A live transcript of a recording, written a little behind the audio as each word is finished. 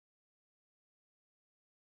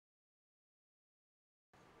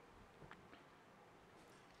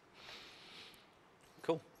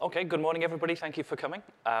Cool. OK, good morning, everybody. Thank you for coming.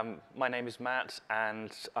 My name is Matt,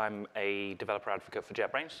 and I'm a developer advocate for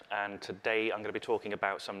JetBrains. And today, I'm going to be talking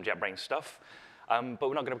about some JetBrains stuff. But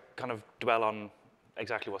we're not going to kind of dwell on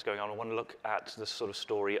exactly what's going on. I want to look at the sort of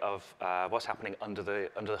story of what's happening under the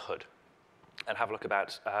hood and have a look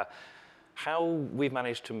about how we've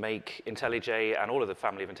managed to make IntelliJ and all of the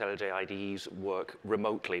family of IntelliJ IDEs work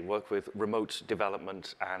remotely, work with remote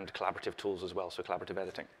development and collaborative tools as well, so collaborative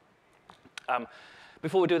editing.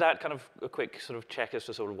 Before we do that, kind of a quick sort of check as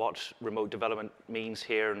to sort of what remote development means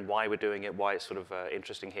here and why we're doing it, why it's sort of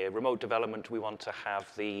interesting here. Remote development, we want to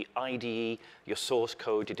have the IDE, your source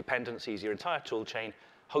code, your dependencies, your entire tool chain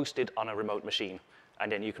hosted on a remote machine.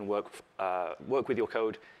 And then you can work with your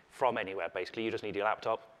code from anywhere, basically. You just need your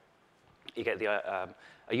laptop. You get a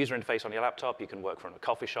user interface on your laptop. You can work from a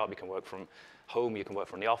coffee shop. You can work from home. You can work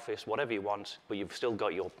from the office, whatever you want. But you've still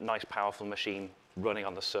got your nice, powerful machine running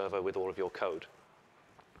on the server with all of your code.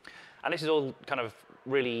 And this is all kind of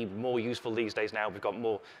really more useful these days now. We've got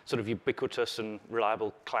more sort of ubiquitous and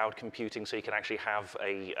reliable cloud computing, so you can actually have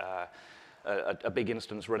a big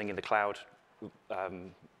instance running in the cloud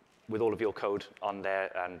with all of your code on there,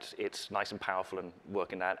 and it's nice and powerful and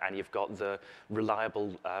working that. And you've got the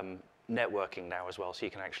reliable networking now as well, so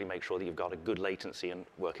you can actually make sure that you've got a good latency and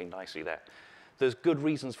working nicely there. There's good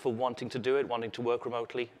reasons for wanting to do it, wanting to work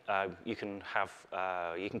remotely. You can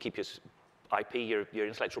keep your IP, your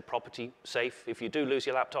intellectual property, safe. If you do lose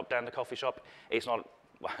your laptop down the coffee shop, it's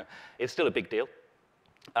still a big deal,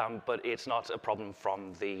 but it's not a problem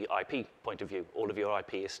from the IP point of view. All of your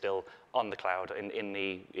IP is still on the cloud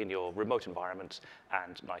in your remote environments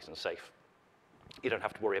and nice and safe. You don't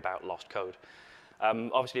have to worry about lost code.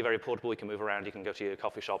 Obviously, very portable. You can move around. You can go to your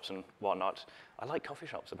coffee shops and whatnot. I like coffee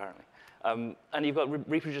shops, apparently. And you've got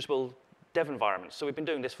reproducible dev environments. So we've been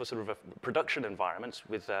doing this for sort of production environments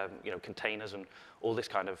with containers and all this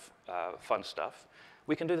kind of fun stuff.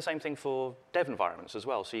 We can do the same thing for dev environments as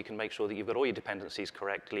well. So you can make sure that you've got all your dependencies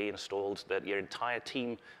correctly installed, that your entire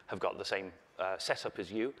team have got the same setup as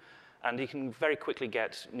you. And you can very quickly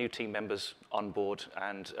get new team members on board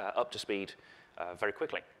and up to speed very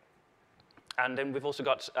quickly. And then we've also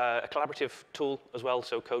got a collaborative tool as well,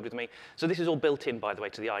 so Code With Me. So this is all built in, by the way,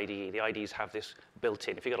 to the IDE. The IDEs have this built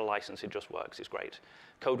in. If you've got a license, it just works. It's great.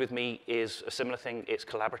 Code With Me is a similar thing. It's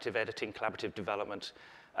collaborative editing, collaborative development.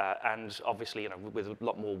 And obviously, with a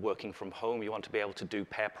lot more working from home, you want to be able to do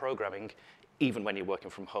pair programming even when you're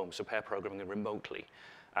working from home, so pair programming remotely.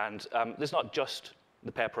 And there's not just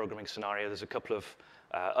the pair programming scenario. There's a couple of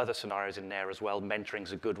other scenarios in there as well. Mentoring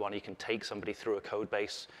is a good one. You can take somebody through a code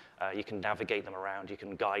base. You can navigate them around. You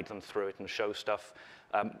can guide them through it and show stuff.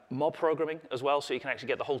 Mob programming as well, so you can actually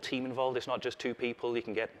get the whole team involved. It's not just 2 people. You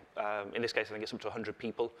can get, in this case, I think it's up to 100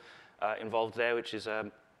 people involved there, which is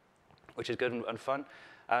good and fun.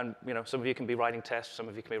 And some of you can be writing tests. Some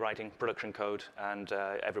of you can be writing production code, and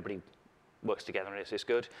everybody works together, and it's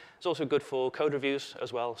good. It's also good for code reviews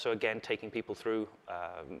as well. So again, taking people through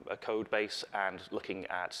a code base and looking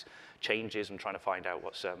at changes and trying to find out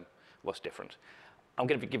what's different. I'm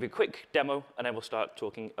going to give you a quick demo, and then we'll start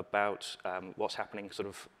talking about what's happening sort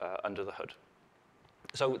of under the hood.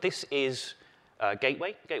 So this is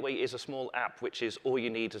Gateway. Gateway is a small app which is all you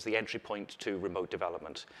need as the entry point to remote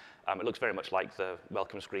development. It looks very much like the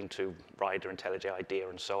welcome screen to Rider, IntelliJ IDEA,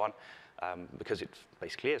 and so on, because it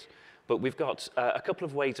basically is. But we've got a couple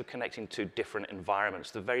of ways of connecting to different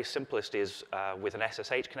environments. The very simplest is with an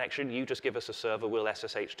SSH connection. You just give us a server, we'll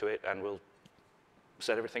SSH to it, and we'll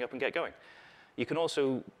set everything up and get going. You can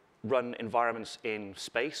also run environments in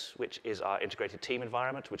Space, which is our integrated team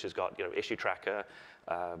environment, which has got issue tracker,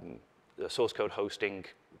 the source code hosting,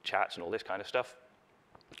 chats, and all this kind of stuff.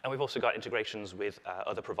 And we've also got integrations with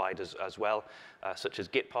other providers as well, such as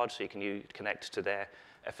Gitpod, so you can connect to their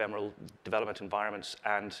ephemeral development environments.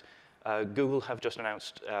 And Google have just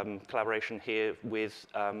announced collaboration here with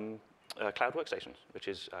Cloud Workstations, which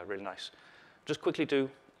is really nice. Just quickly do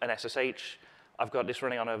an SSH. I've got this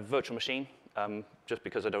running on a virtual machine, just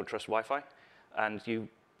because I don't trust Wi-Fi. And you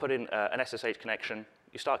put in an SSH connection.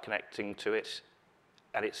 You start connecting to it,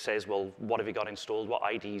 and it says, well, what have you got installed? What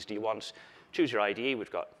IDEs do you want? Choose your IDE.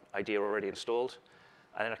 We've got IDEA already installed.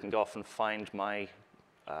 And then I can go off and find my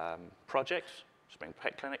project, Spring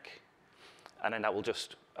Pet Clinic. And then that will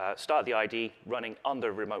just start the IDE running on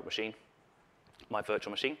the remote machine, my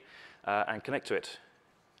virtual machine, and connect to it.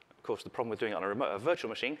 Of course, the problem with doing it on a virtual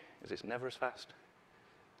machine is it's never as fast.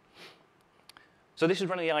 So this is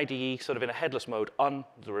running the IDE sort of in a headless mode on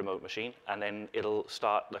the remote machine, and then it'll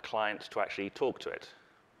start the client to actually talk to it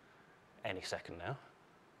any second now.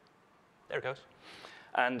 There it goes.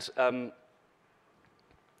 And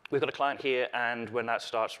we've got a client here, and when that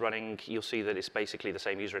starts running, you'll see that it's basically the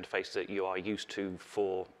same user interface that you are used to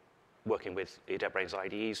for working with your JetBrains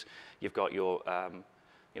IDEs. You've got your,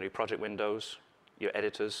 your project windows, your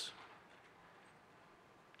editors.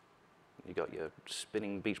 You've got your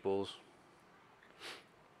spinning beach balls.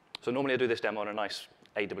 So normally I do this demo on a nice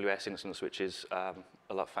AWS instance, which is a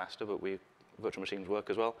lot faster, but virtual machines work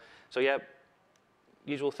as well. So yeah,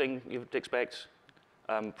 usual thing you'd expect.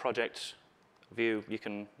 Project view, you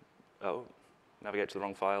can navigate to the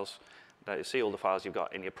wrong files. You see all the files you've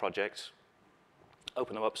got in your projects.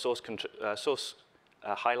 Open them up, source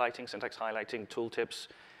highlighting, syntax highlighting, tooltips,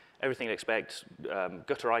 everything you'd expect,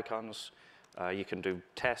 gutter icons. You can do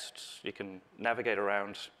tests, you can navigate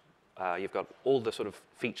around. You've got all the sort of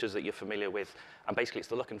features that you're familiar with, and basically it's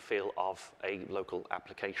the look and feel of a local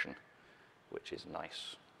application, which is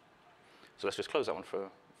nice. So let's just close that one for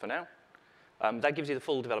now. That gives you the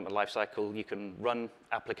full development lifecycle. You can run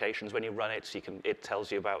applications. When you run it, it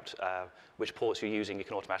tells you about which ports you're using. You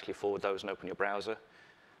can automatically forward those and open your browser,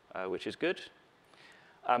 which is good.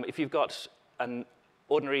 If you've got an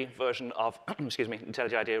ordinary version of excuse me,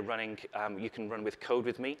 IntelliJ IDEA running, you can run with Code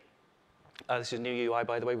with Me. This is a new UI,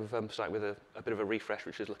 by the way. We've started with a bit of a refresh,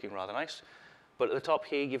 which is looking rather nice. But at the top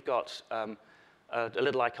here, you've got a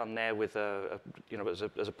little icon there with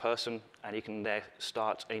as a person, and you can there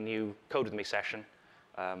start a new Code with Me session.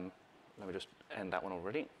 Let me just end that one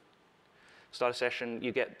already. Start a session.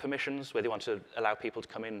 You get permissions, whether you want to allow people to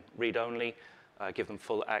come in read-only, give them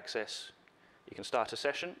full access. You can start a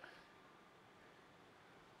session,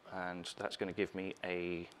 and that's going to give me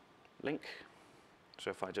a link. So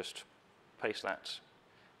if I just paste that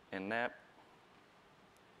in there,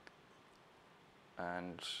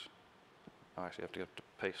 and I actually have to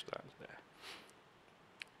paste that there.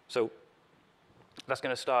 So that's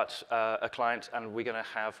going to start a client, and we're going to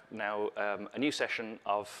have now a new session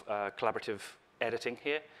of collaborative editing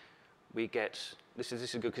here. We get, this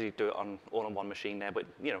is good because you do it all on one machine there, but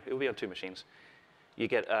it will be on two machines. You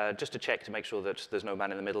get just a check to make sure that there's no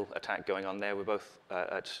man-in-the-middle attack going on there. We're both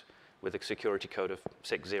with a security code of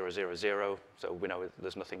 6000, so we know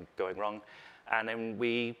there's nothing going wrong. And then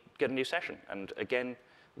we get a new session. And again,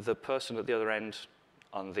 the person at the other end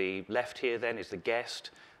on the left here then is the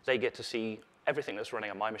guest. They get to see everything that's running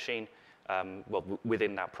on my machine.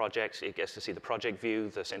 Within that project, it gets to see the project view,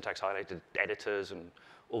 the syntax highlighted editors, and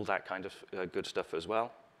all that kind of good stuff as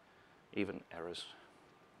well, even errors.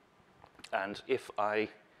 And if I,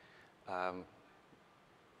 where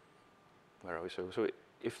are we? So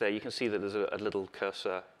if there, you can see that there's a little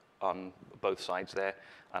cursor on both sides there,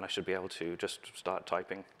 and I should be able to just start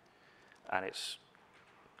typing, and it's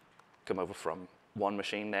come over from one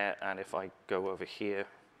machine there, and if I go over here,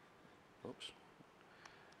 oops,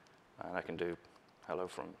 and I can do hello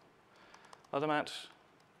from other Matt,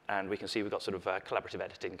 and we can see we've got sort of collaborative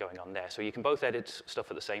editing going on there. So you can both edit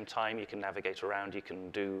stuff at the same time, you can navigate around, you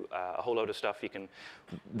can do a whole load of stuff, you can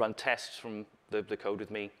run tests from the Code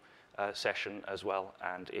with Me session as well,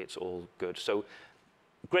 and it's all good. So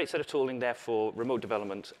great set of tooling there for remote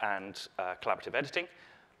development and collaborative editing.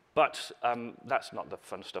 But that's not the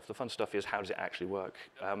fun stuff. The fun stuff is how does it actually work?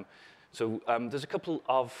 There's a couple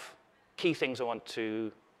of key things I want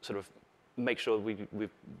to sort of make sure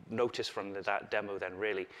we've noticed from that demo then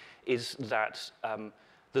really, is that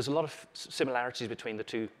there's a lot of similarities between the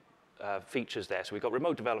two features there. So we've got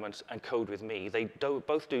remote development and Code with Me. They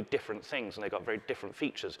both do different things, and they've got very different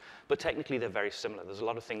features. But technically, they're very similar. There's a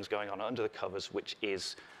lot of things going on under the covers, which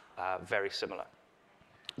is very similar.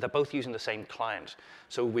 They're both using the same client.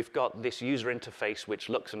 So we've got this user interface which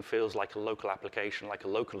looks and feels like a local application, like a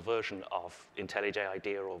local version of IntelliJ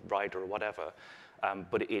IDEA or Rider or whatever.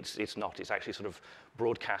 But it's not. It's actually sort of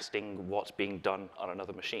broadcasting what's being done on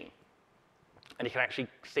another machine. And you can actually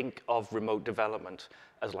think of remote development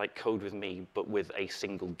as like Code with Me, but with a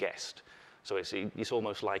single guest. So it's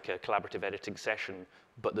almost like a collaborative editing session,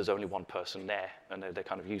 but there's only one person there, and they're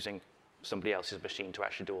kind of using somebody else's machine to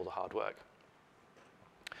actually do all the hard work.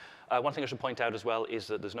 One thing I should point out as well is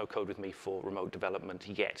that there's no Code with Me for remote development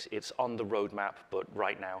yet. It's on the roadmap, but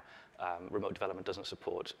right now, remote development doesn't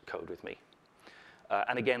support Code with Me.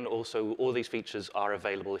 And again, also, all these features are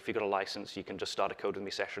available. If you've got a license, you can just start a Code with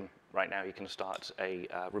Me session. Right now, you can start a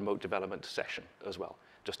remote development session as well.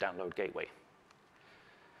 Just download Gateway.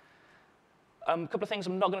 A couple of things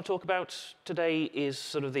I'm not going to talk about today is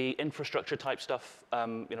sort of the infrastructure type stuff,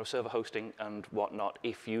 server hosting and whatnot.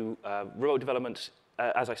 If you, remote development,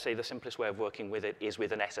 as I say, the simplest way of working with it is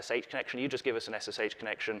with an SSH connection. You just give us an SSH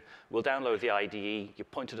connection. We'll download the IDE. You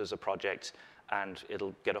point it as a project, and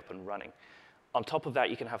it'll get up and running. On top of that,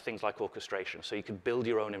 you can have things like orchestration. So you could build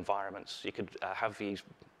your own environments. You could have these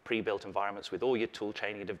pre-built environments with all your tool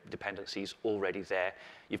chain, your dependencies already there.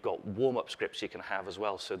 You've got warm-up scripts you can have as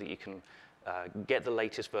well so that you can get the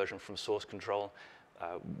latest version from source control,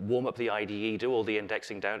 warm up the IDE, do all the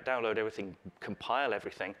indexing, download everything, compile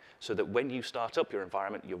everything, so that when you start up your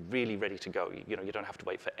environment, you're really ready to go. You don't have to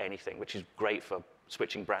wait for anything, which is great for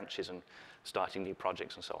switching branches and starting new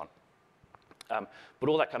projects and so on. But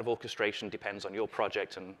all that kind of orchestration depends on your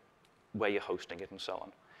project and where you're hosting it and so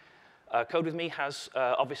on. Code with Me has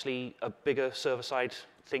obviously a bigger server-side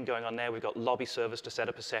thing going on there. We've got lobby servers to set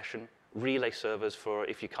up a session, relay servers for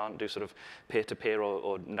if you can't do sort of peer-to-peer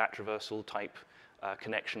or NAT traversal type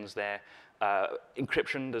connections there.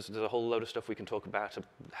 Encryption, there's a whole load of stuff we can talk about,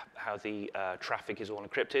 how the traffic is all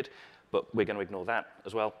encrypted, but we're going to ignore that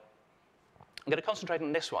as well. I'm going to concentrate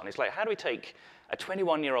on this one. It's like, how do we take a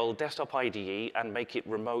 21-year-old desktop IDE and make it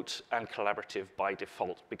remote and collaborative by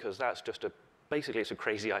default? Because that's just basically it's a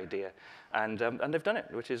crazy idea. And they've done it,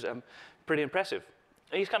 which is pretty impressive.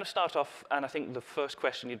 And you kind of start off, and I think the first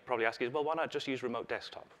question you'd probably ask is, well, why not just use remote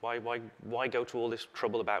desktop? Why go to all this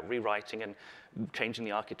trouble about rewriting and changing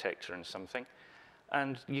the architecture and something?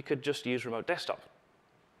 And you could just use remote desktop.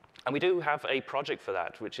 And we do have a project for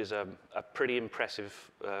that, which is a pretty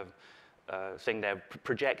impressive thing there,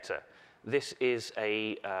 Projector. This is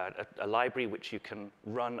a library which you can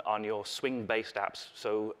run on your Swing-based apps.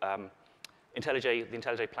 So the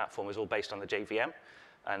IntelliJ platform is all based on the JVM.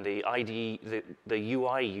 And the IDE, the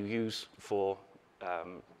UI you use for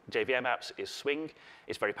JVM apps is Swing.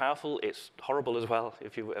 It's very powerful. It's horrible as well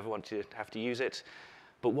if you ever want to have to use it.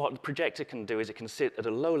 But what the Projector can do is it can sit at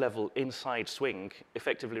a low level inside Swing,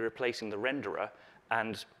 effectively replacing the renderer,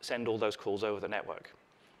 and send all those calls over the network.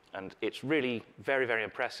 And it's really very, very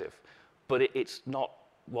impressive. But it's not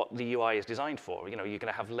what the UI is designed for. You're going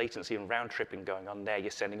to have latency and round tripping going on there.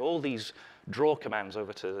 You're sending all these draw commands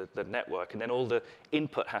over to the network, and then all the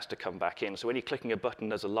input has to come back in. So when you're clicking a button,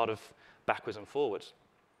 there's a lot of backwards and forwards.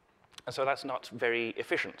 And so that's not very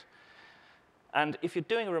efficient. And if you're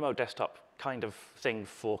doing a remote desktop kind of thing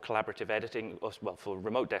for collaborative editing, or, well, for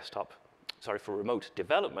remote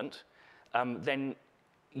development, then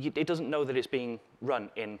it doesn't know that it's being run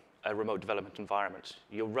in a remote development environment.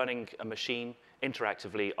 You're running a machine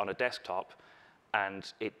interactively on a desktop,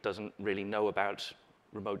 and it doesn't really know about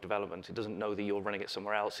remote development. It doesn't know that you're running it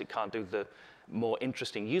somewhere else. It can't do the more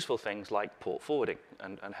interesting, useful things like port forwarding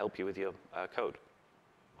and help you with your code.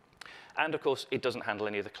 And of course, it doesn't handle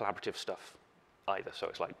any of the collaborative stuff either. So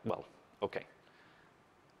it's like, well, OK.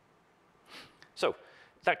 So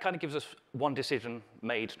that kind of gives us one decision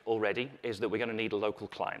made already, is that we're going to need a local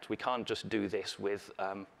client. We can't just do this with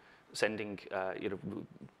sending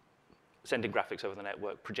graphics over the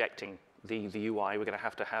network, projecting the UI. We're going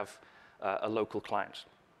to have a local client.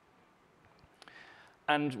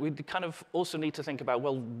 And we kind of also need to think about,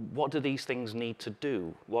 well, what do these things need to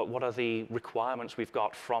do? What are the requirements we've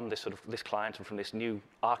got from this client and from this new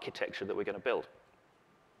architecture that we're going to build?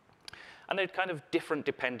 And they're kind of different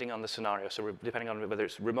depending on the scenario, so depending on whether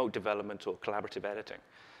it's remote development or collaborative editing.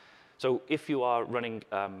 So if you are running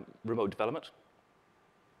remote development,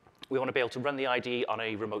 we want to be able to run the IDE on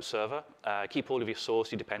a remote server, keep all of your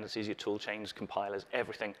source, your dependencies, your tool chains, compilers,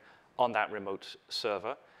 everything on that remote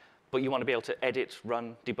server. But you want to be able to edit,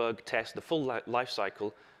 run, debug, test the full life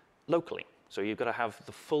cycle locally. So you've got to have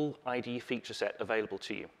the full IDE feature set available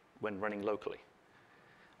to you when running locally.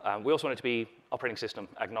 We also want it to be operating system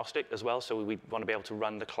agnostic as well. So we want to be able to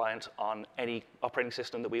run the client on any operating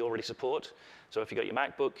system that we already support. So if you've got your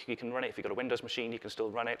MacBook, you can run it. If you've got a Windows machine, you can still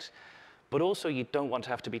run it. But also, you don't want to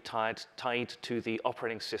have to be tied to the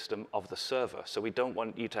operating system of the server. So we don't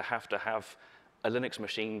want you to have a Linux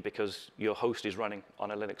machine because your host is running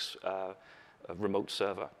on a Linux remote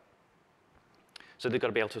server. So they've got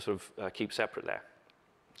to be able to sort of keep separate there.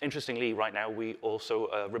 Interestingly, right now, we also,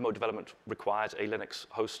 remote development requires a Linux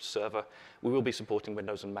host server. We will be supporting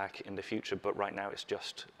Windows and Mac in the future, but right now it's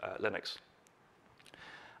just Linux.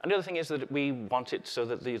 And the other thing is that we want it so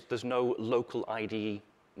that there's no local IDE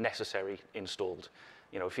necessary installed.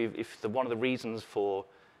 If one of the reasons for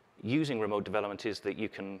using remote development is that you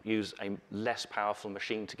can use a less powerful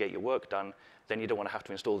machine to get your work done, then you don't want to have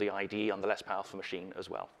to install the IDE on the less powerful machine as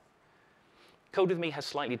well. Code with Me has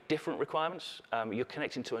slightly different requirements. You're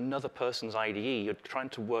connecting to another person's IDE. You're trying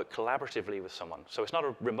to work collaboratively with someone. So it's not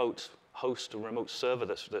a remote host or remote server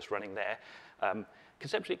that's running there.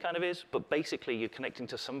 Conceptually, it kind of is, but basically, you're connecting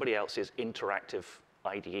to somebody else's interactive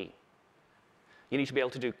IDE. You need to be able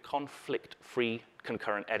to do conflict-free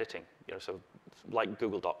concurrent editing, so like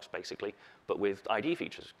Google Docs, basically, but with IDE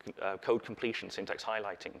features, code completion, syntax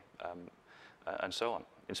highlighting, and so on,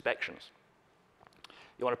 inspections.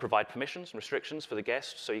 You want to provide permissions and restrictions for the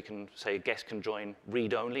guests, so you can say a guest can join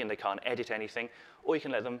read-only and they can't edit anything, or you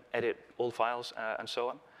can let them edit all files and so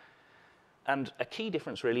on. And a key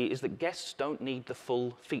difference really is that guests don't need the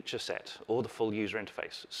full feature set or the full user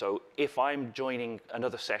interface. So if I'm joining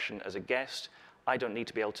another session as a guest, I don't need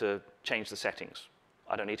to be able to change the settings.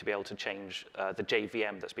 I don't need to be able to change the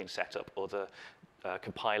JVM that's been set up or the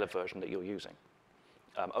compiler version that you're using.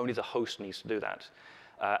 Only the host needs to do that.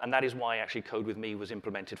 And that is why actually Code with Me was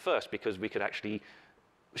implemented first, because we could actually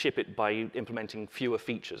ship it by implementing fewer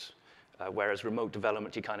features, whereas remote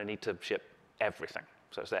development, you kind of need to ship everything.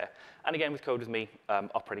 So it's there. And again, with Code with Me,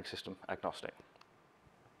 operating system agnostic.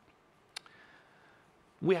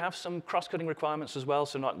 We have some cross-cutting requirements as well,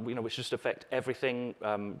 so not, which just affect everything,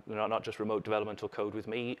 not just remote development or Code with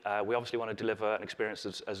Me. We obviously want to deliver an experience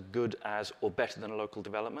that's as good as or better than a local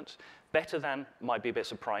development. Better than might be a bit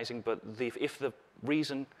surprising, but if the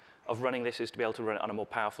reason of running this is to be able to run it on a more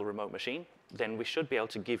powerful remote machine, then we should be able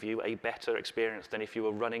to give you a better experience than if you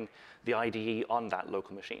were running the IDE on that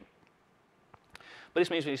local machine. But this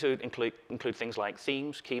means we need to include things like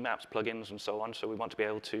themes, key maps, plugins, and so on. So we want to be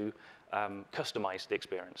able to customize the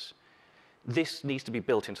experience. This needs to be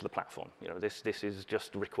built into the platform. This is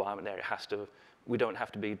just a requirement there. It has to. We don't have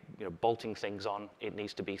to be bolting things on. It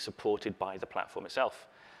needs to be supported by the platform itself.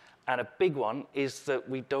 And a big one is that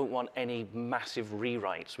we don't want any massive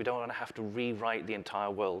rewrites. We don't want to have to rewrite the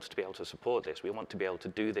entire world to be able to support this. We want to be able to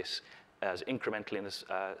do this as incrementally and as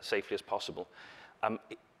safely as possible.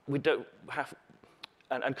 We don't have.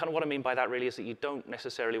 And kind of what I mean by that really is that you don't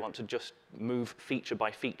necessarily want to just move feature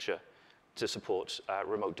by feature to support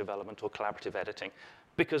remote development or collaborative editing,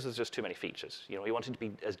 because there's just too many features. You want it to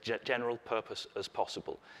be as general purpose as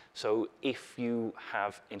possible. So if you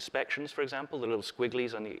have inspections, for example, the little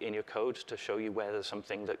squigglies in your code to show you where there's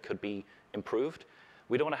something that could be improved,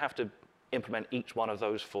 we don't want to have to implement each one of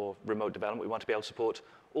those for remote development. We want to be able to support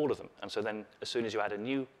all of them. And so then as soon as you add a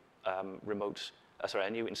new a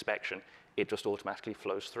new inspection, it just automatically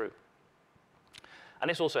flows through. And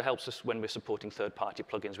this also helps us when we're supporting third-party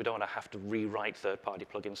plugins. We don't want to have to rewrite third-party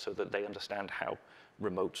plugins so that they understand how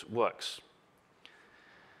remote works.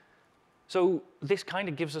 So this kind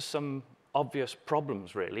of gives us some obvious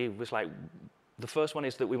problems, really. It was like, the first one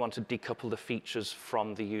is that we want to decouple the features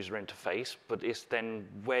from the user interface, but it's then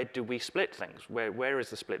where do we split things? Where is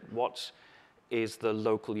the split? What is the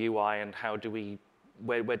local UI, and how do we,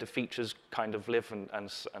 where do features kind of live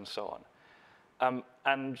and so on?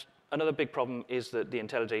 And another big problem is that the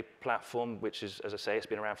IntelliJ platform, which is, as I say, it's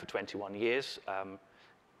been around for 21 years,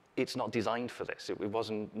 it's not designed for this. It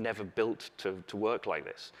wasn't never built to work like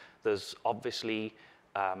this. There's obviously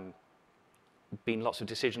been lots of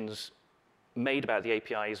decisions made about the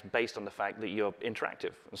APIs based on the fact that you're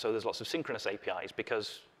interactive. And so there's lots of synchronous APIs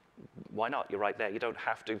because why not? You're right there. You don't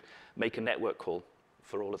have to make a network call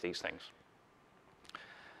for all of these things.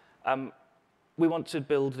 We want to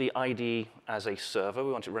build the IDE as a server.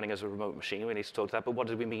 We want it running as a remote machine. We need to talk to that. But what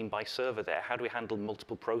do we mean by server there? How do we handle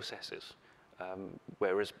multiple processes?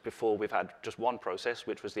 Whereas before we've had just one process,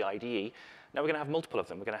 which was the IDE. Now we're going to have multiple of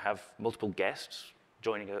them. We're going to have multiple guests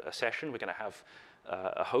joining a session. We're going to have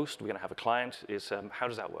a host. We're going to have a client. How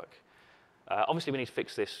does that work? Obviously, we need to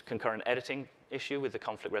fix this concurrent editing issue with the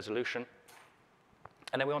conflict resolution.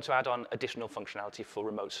 And then we want to add on additional functionality for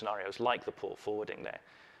remote scenarios, like the port forwarding there.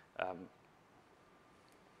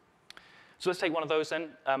 So let's take one of those then.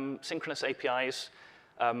 Synchronous APIs.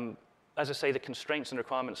 As I say, the constraints and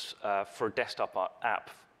requirements for a desktop app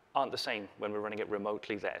aren't the same when we're running it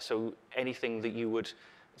remotely there. So anything that you would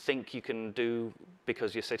think you can do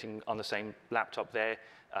because you're sitting on the same laptop there,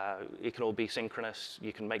 it can all be synchronous.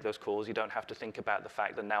 You can make those calls. You don't have to think about the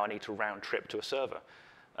fact that now I need to round trip to a server.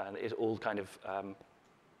 And it all kind of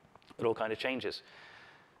changes.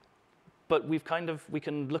 But we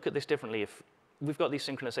can look at this differently. If we've got these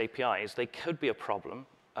synchronous APIs, they could be a problem,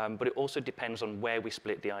 but it also depends on where we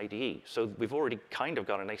split the IDE. So we've already kind of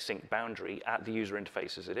got an async boundary at the user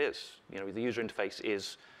interface as it is. The user interface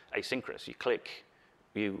is asynchronous. You click,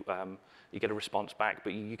 you get a response back,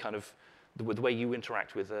 but the way you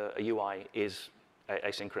interact with a UI is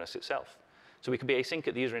asynchronous itself. So we can be async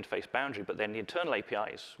at the user interface boundary, but then the internal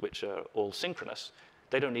APIs, which are all synchronous,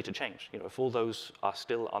 they don't need to change. If all those are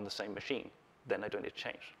still on the same machine, then they don't need to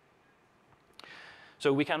change.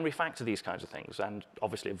 So we can refactor these kinds of things, and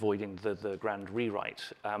obviously avoiding the grand rewrite.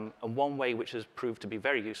 And one way which has proved to be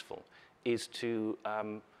very useful is to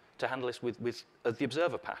handle this with the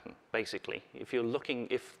observer pattern, basically. If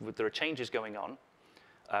there are changes going on,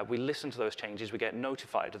 we listen to those changes, we get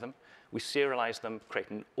notified of them, we serialize them, create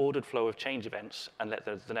an ordered flow of change events, and let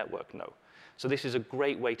the network know. So this is a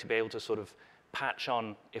great way to be able to sort of patch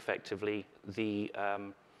on effectively the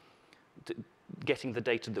getting the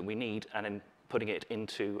data that we need and then putting it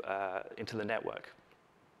into the network.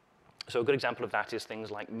 So a good example of that is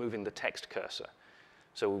things like moving the text cursor.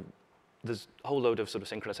 So there's a whole load of sort of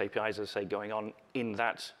synchronous APIs, as I say, going on in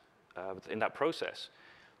that process.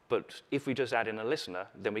 But if we just add in a listener,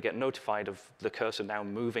 then we get notified of the cursor now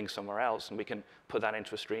moving somewhere else, and we can put that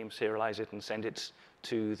into a stream, serialize it, and send it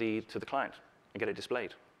to the client and get it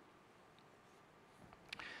displayed.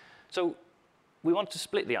 So we want to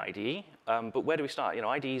split the IDE, but where do we start? You know,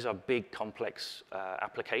 IDEs are big, complex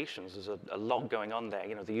applications. There's a lot going on there.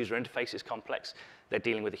 You know, the user interface is complex. They're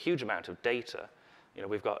dealing with a huge amount of data. You know,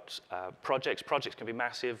 we've got projects. Projects can be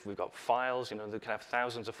massive. We've got files. You know, they can have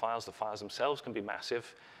thousands of files. The files themselves can be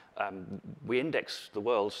massive. We index the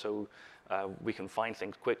world so we can find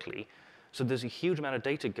things quickly. So there's a huge amount of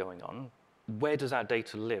data going on. Where does that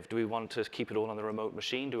data live? Do we want to keep it all on the remote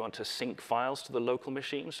machine? Do we want to sync files to the local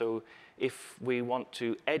machine? So if we want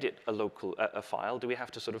to edit a file, do we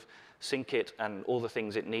have to sort of sync it and all the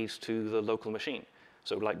things it needs to the local machine?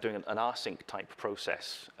 So like doing an rsync type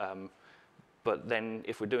process. But then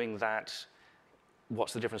if we're doing that,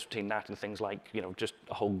 what's the difference between that and things like, you know, just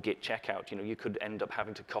a whole Git checkout? You know, you could end up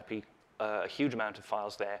having to copy a huge amount of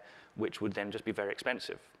files there, which would then just be very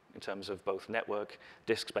expensive in terms of both network,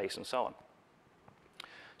 disk space, and so on.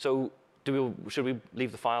 So should we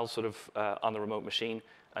leave the files sort of on the remote machine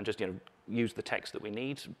and just, you know, use the text that we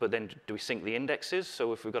need? But then do we sync the indexes?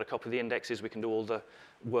 So if we've got a copy of the indexes, we can do all the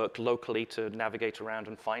work locally to navigate around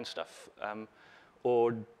and find stuff.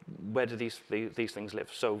 Or where do these things live?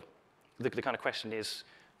 So the kind of question is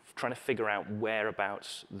trying to figure out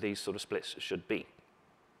whereabouts these sort of splits should be.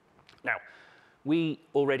 Now, we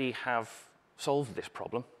already have solved this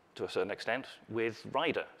problem to a certain extent with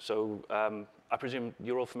Rider. So I presume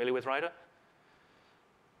you're all familiar with Rider?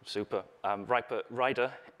 Super.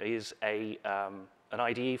 Rider is an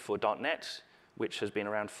IDE for .NET, which has been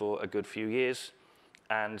around for a good few years.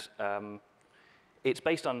 And it's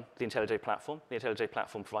based on the IntelliJ platform. The IntelliJ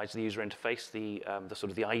platform provides the user interface, the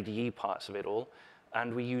sort of the IDE parts of it all.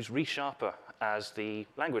 And we use ReSharper as the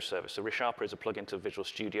language service. So ReSharper is a plugin to Visual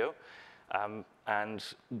Studio. And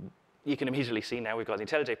you can immediately see now we've got the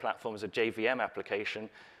IntelliJ platform as a JVM application.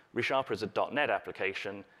 ReSharper is a .NET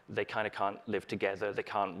application. They kind of can't live together. They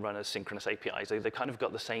can't run as synchronous APIs. They've kind of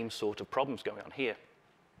got the same sort of problems going on here.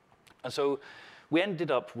 And so we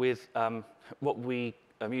ended up with what we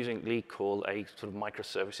amusingly call a sort of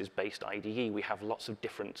microservices-based IDE. We have lots of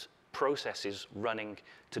different processes running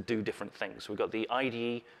to do different things. We've got the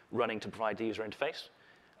IDE running to provide the user interface.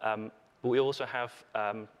 But we also have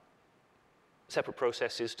separate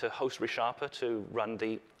processes to host ReSharper to run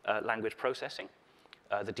the language processing.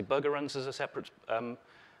 The debugger runs as a separate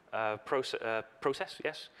process,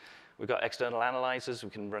 yes. We've got external analyzers. We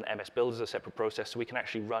can run MS Build as a separate process. So we can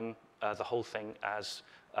actually run the whole thing as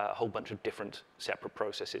a whole bunch of different separate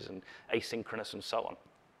processes and asynchronous and so on.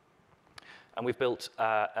 And we've built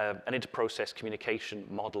an inter-process communication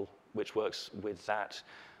model which works with that.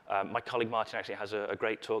 My colleague Martin actually has a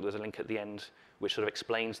great talk. There's a link at the end which sort of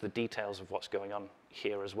explains the details of what's going on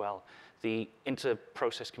here as well. The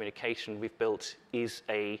inter-process communication we've built is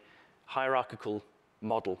a hierarchical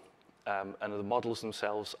model. And the models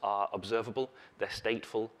themselves are observable, they're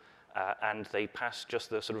stateful, and they pass just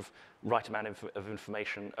the sort of right amount of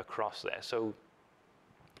information across there. So,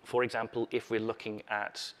 for example, if we're looking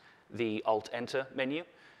at the Alt-Enter menu,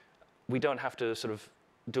 we don't have to sort of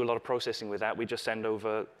do a lot of processing with that. We just send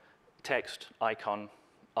over text, icon,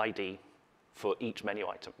 ID for each menu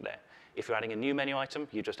item there. If you're adding a new menu item,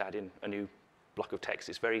 you just add in a new block of text.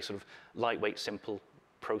 It's very sort of lightweight, simple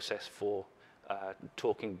process for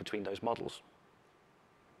talking between those models.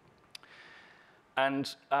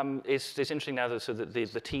 And it's interesting now that, so that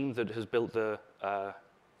the team that has built the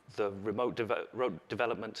remote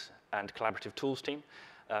development and collaborative tools team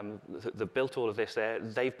that built all of this there,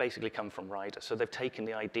 they've basically come from Rider. So they've taken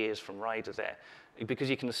the ideas from Rider there. Because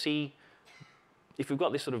you can see, if we've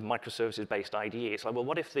got this sort of microservices-based IDE, it's like, well,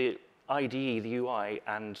 what if the IDE, the UI,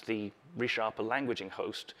 and the ReSharper languaging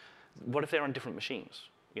host, what if they're on different machines?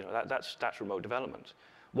 You know, that's remote development.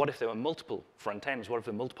 What if there were multiple front ends? What if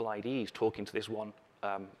there were multiple IDEs talking to this one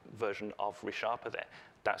version of ReSharper there?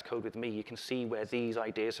 That's code with me. You can see where these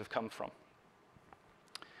ideas have come from.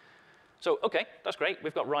 So, OK, that's great.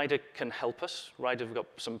 We've got Rider can help us. Rider, we've got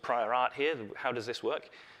some prior art here. How does this work?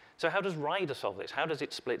 So how does Rider solve this? How does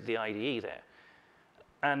it split the IDE there?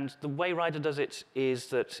 And the way Rider does it is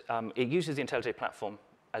that it uses the IntelliJ platform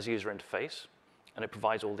as user interface, and it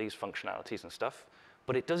provides all these functionalities and stuff,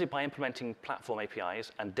 but it does it by implementing platform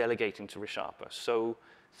APIs and delegating to ReSharper. So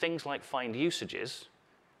things like find usages,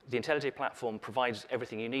 the IntelliJ platform provides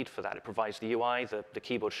everything you need for that. It provides the UI, the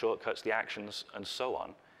keyboard shortcuts, the actions, and so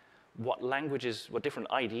on. What different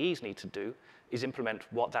IDEs need to do is implement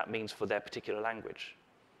what that means for their particular language.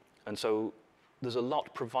 And so there's a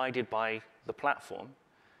lot provided by the platform,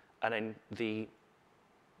 and then the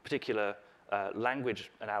particular language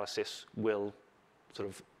analysis will sort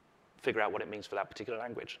of figure out what it means for that particular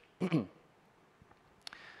language.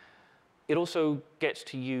 It also gets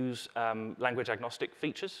to use language agnostic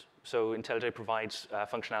features. So IntelliJ provides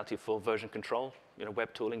functionality for version control,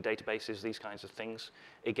 web tooling, databases, these kinds of things.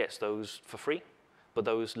 It gets those for free, but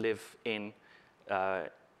those live in the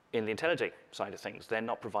IntelliJ side of things. They're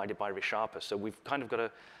not provided by ReSharper. So we've kind of got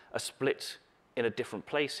a split in a different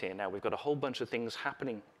place here now. We've got a whole bunch of things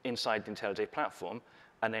happening inside the IntelliJ platform,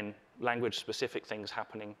 and then language-specific things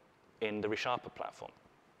happening in the ReSharper platform.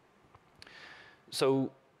 So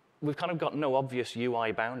we've kind of got no obvious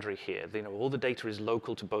UI boundary here. All the data is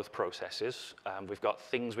local to both processes. We've got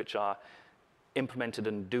things which are implemented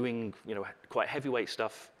and doing quite heavyweight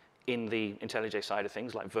stuff in the IntelliJ side of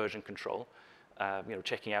things, like version control,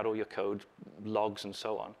 checking out all your code, logs, and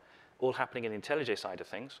so on, all happening in the IntelliJ side of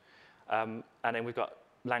things. And then we've got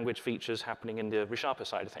language features happening in the ReSharper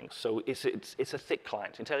side of things. So it's a thick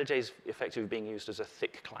client. IntelliJ is effectively being used as a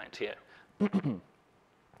thick client here.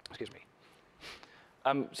 Excuse me.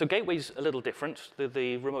 So Gateway's a little different.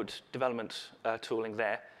 The remote development tooling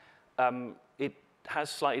there, it has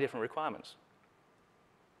slightly different requirements.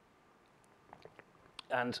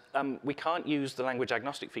 And we can't use the language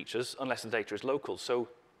agnostic features unless the data is local. So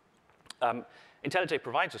IntelliJ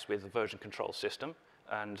provides us with a version control system,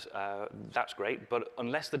 and that's great. But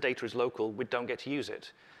unless the data is local, we don't get to use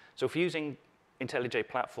it. So if you're using IntelliJ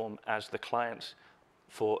platform as the client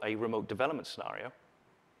for a remote development scenario,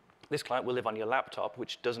 this client will live on your laptop,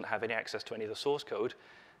 which doesn't have any access to any of the source code.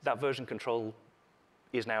 That version control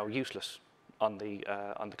is now useless on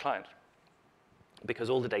the client because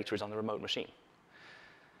all the data is on the remote machine.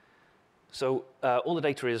 So all the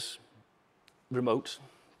data is remote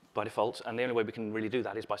by default, and the only way we can really do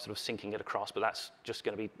that is by sort of syncing it across, but that's just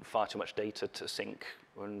going to be far too much data to sync,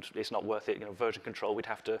 and it's not worth it. Version control, we'd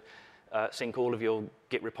have to sync all of your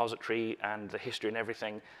Git repository and the history and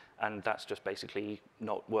everything, and that's just basically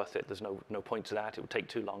not worth it. There's no point to that. It would take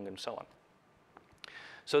too long and so on.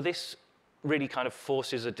 So this really kind of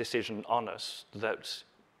forces a decision on us that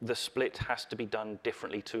the split has to be done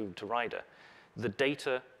differently to Rider. The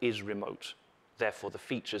data is remote. Therefore, the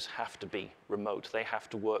features have to be remote. They have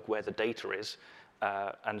to work where the data is.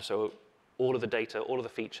 And so all of the data, all of the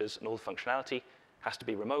features, and all the functionality has to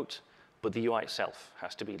be remote, but the UI itself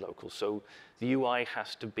has to be local. So the UI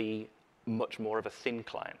has to be much more of a thin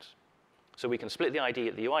client. So we can split the IDE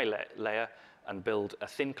at the UI layer and build a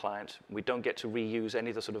thin client. We don't get to reuse any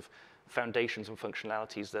of the sort of foundations and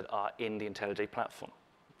functionalities that are in the IntelliJ platform,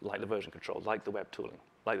 like the version control, like the web tooling,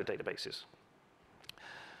 like the databases.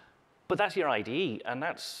 But that's your IDE, and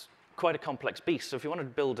that's quite a complex beast. So if you want to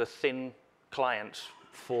build a thin client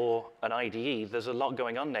for an IDE, there's a lot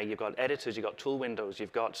going on there. You've got editors, you've got tool windows,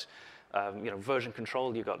 you've got version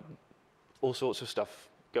control, you've got all sorts of stuff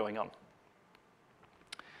going on.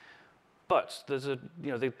 But there's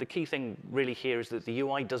the key thing really here is that the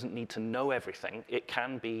UI doesn't need to know everything. It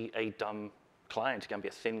can be a dumb client. It can be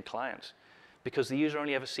a thin client, because the user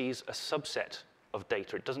only ever sees a subset of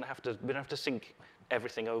data. We don't have to sync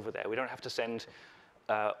everything over there. We don't have to send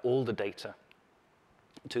all the data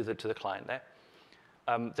to the client there.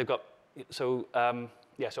 So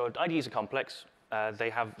IDEs are complex.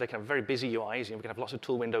 They can have very busy UIs. We can have lots of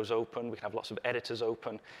tool windows open. We can have lots of editors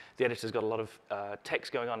open. The editor's got a lot of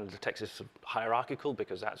text going on, and the text is sort of hierarchical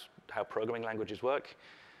because that's how programming languages work.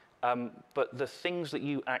 But the things that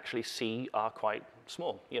you actually see are quite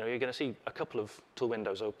small. You're going to see a couple of tool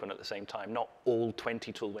windows open at the same time, not all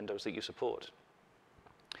 20 tool windows that you support.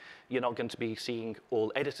 You're not going to be seeing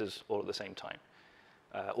all editors all at the same time,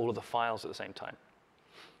 all of the files at the same time.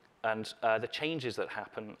 And the changes that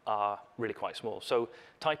happen are really quite small. So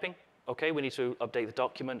typing, OK, we need to update the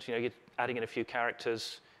document. You're adding in a few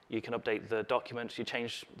characters. You can update the document. You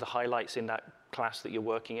change the highlights in that class that you're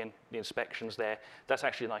working in, the inspections there. That's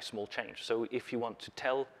actually a nice small change. So if you want to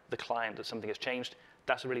tell the client that something has changed,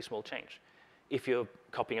 that's a really small change. If you're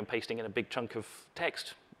copying and pasting in a big chunk of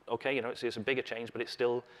text, OK, it's a bigger change, but it's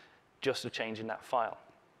still just a change in that file.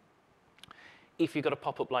 If you've got a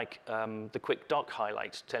pop-up like the quick doc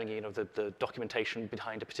highlights telling you, the documentation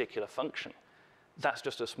behind a particular function, that's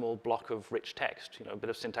just a small block of rich text, a bit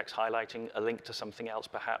of syntax highlighting, a link to something else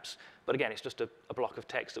perhaps. But again, it's just a block of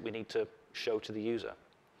text that we need to show to the user.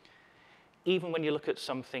 Even when you look at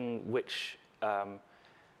something which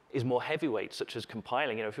is more heavyweight, such as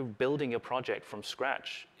compiling, if you're building your project from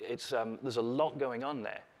scratch, there's a lot going on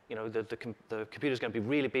there. The computer's going to be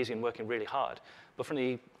really busy and working really hard. But from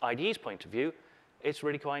the IDE's point of view, it's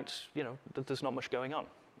really quite, there's not much going on.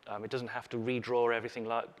 It doesn't have to redraw everything a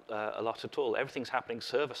lot at all. Everything's happening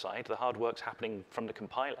server-side. The hard work's happening from the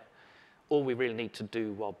compiler. All we really need to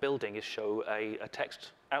do while building is show a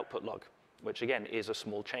text output log, which, again, is a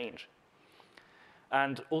small change.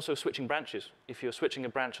 And also switching branches. If you're switching a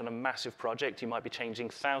branch on a massive project, you might be changing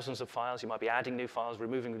thousands of files. You might be adding new files,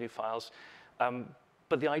 removing new files.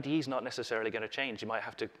 But the IDE is not necessarily going to change. You might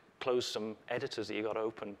have to close some editors that you've got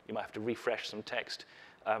open. You might have to refresh some text.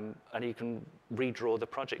 And you can redraw the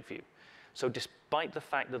project view. So despite the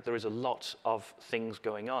fact that there is a lot of things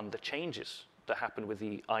going on, the changes that happen with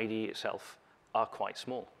the IDE itself are quite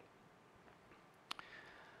small.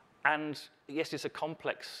 And yes, it's a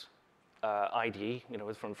complex IDE,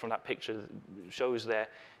 from that picture that shows there,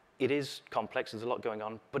 it is complex, there's a lot going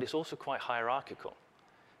on, but it's also quite hierarchical.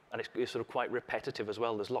 And it's sort of quite repetitive as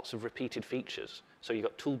well. There's lots of repeated features. So you've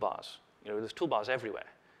got toolbars. There's toolbars everywhere.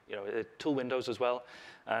 Tool windows as well,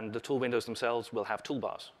 and the tool windows themselves will have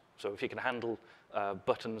toolbars. So if you can handle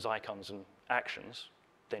buttons, icons, and actions,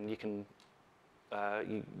 then you can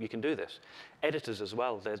do this. Editors as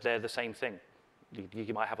well, they're the same thing.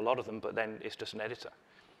 You might have a lot of them, but then it's just an editor.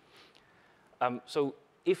 So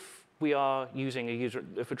if we are using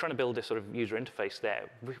if we're trying to build this sort of user interface there,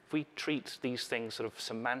 if we treat these things sort of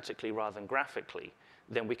semantically rather than graphically,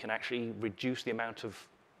 then we can actually reduce the amount of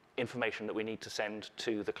information that we need to send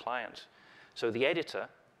to the client. So the editor,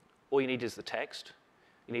 all you need is the text.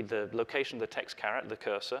 You need the location of the text caret, the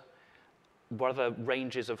cursor. What are the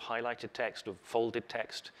ranges of highlighted text, of folded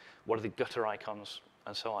text? What are the gutter icons,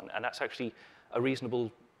 and so on? And that's actually a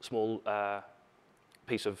reasonable small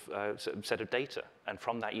piece of set of data. And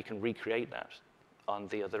from that, you can recreate that on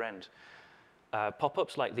the other end.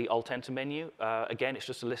 Pop-ups like the Alt-Enter menu, again, it's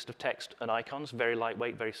just a list of text and icons, very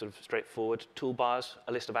lightweight, very sort of straightforward. Toolbars,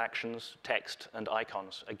 a list of actions, text, and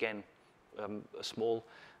icons. Again, a small,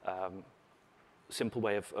 simple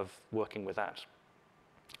way of working with that.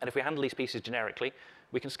 And if we handle these pieces generically,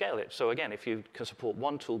 we can scale it. So again, if you can support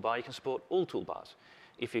one toolbar, you can support all toolbars.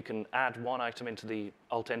 If you can add one item into the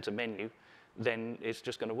Alt-Enter menu, then it's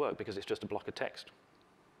just going to work because it's just a block of text.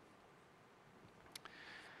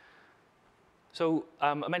 So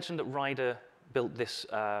I mentioned that Rider built this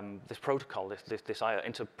protocol, this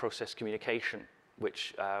inter-process communication,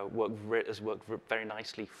 which has worked very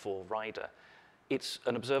nicely for Rider. It's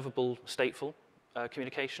an observable stateful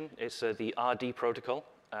communication. It's the RD protocol,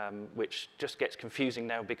 which just gets confusing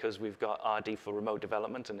now because we've got RD for remote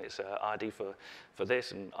development, and it's RD for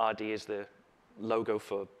this, and RD is the logo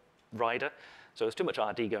for Rider. So there's too much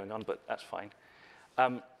RD going on, but that's fine.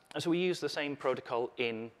 And so we use the same protocol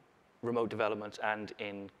in remote development and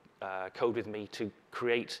in Code with Me to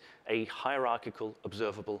create a hierarchical,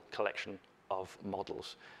 observable collection of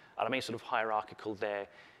models. And I mean sort of hierarchical there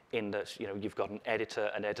in that you've got an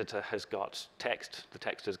editor has got text, the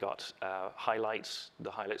text has got highlights,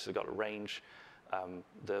 the highlights have got a range,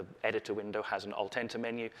 the editor window has an Alt-Enter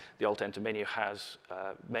menu, the Alt-Enter menu has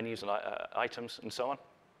menus and items and so on.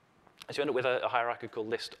 And so you end up with a hierarchical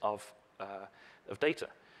list of data.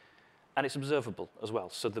 And it's observable as well.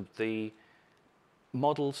 So the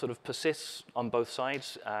model sort of persists on both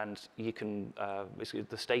sides, and you can, basically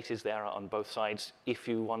the state is there on both sides. If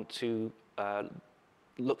you want to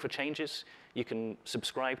look for changes, you can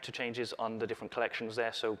subscribe to changes on the different collections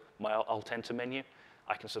there. So my Alt-Enter menu,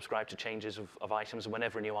 I can subscribe to changes of items. And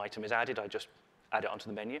whenever a new item is added, I just add it onto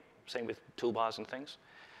the menu. Same with toolbars and things.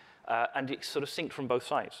 And it's sort of synced from both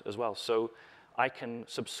sides as well. So I can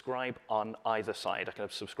subscribe on either side. I can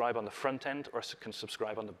subscribe on the front end, or I can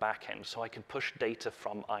subscribe on the back end. So I can push data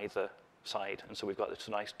from either side. And so we've got this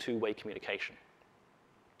nice two-way communication.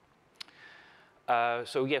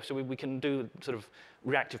 So we can do sort of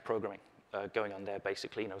reactive programming going on there,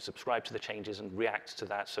 basically. Subscribe to the changes and react to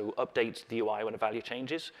that. So update the UI when a value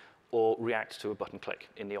changes, or react to a button click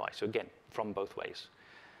in the UI. So again, from both ways.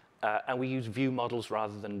 And we use view models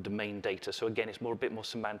rather than domain data. So again, it's a bit more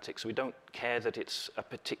semantic. So we don't care that it's a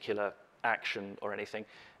particular action or anything.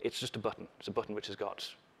 It's just a button. It's a button which has got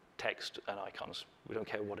text and icons. We don't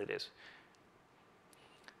care what it is.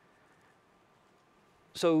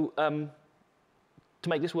 So To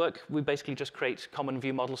make this work, we basically just create common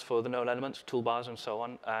view models for the known elements, toolbars, and so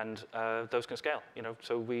on, and those can scale.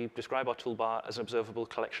 So we describe our toolbar as an observable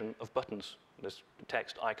collection of buttons. There's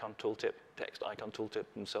text, icon, tooltip,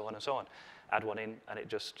 and so on and so on. Add one in, and it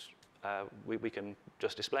just we can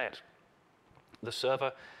just display it. The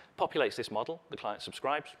server populates this model. The client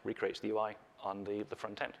subscribes, recreates the UI on the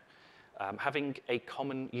front end. Having a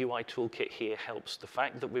common UI toolkit here helps. The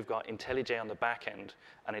fact that we've got IntelliJ on the back end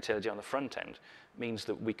and IntelliJ on the front end means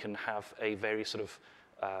that we can have a very sort of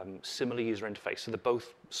similar user interface. So they're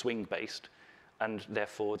both swing-based, and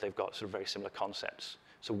therefore they've got sort of very similar concepts.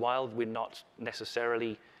 So while we're not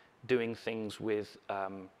necessarily doing things with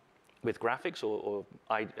graphics or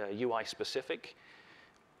UI-specific,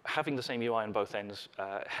 having the same UI on both ends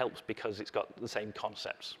helps because it's got the same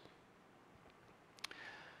concepts.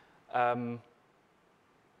 So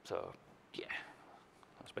yeah,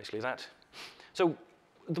 that's basically that. So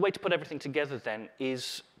the way to put everything together then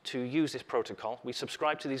is to use this protocol. We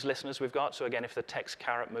subscribe to these listeners we've got. So again, if the text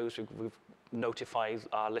caret moves, we've notified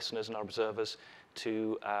our listeners and our observers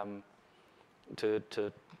to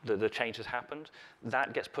the change has happened.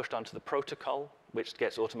 That gets pushed onto the protocol, which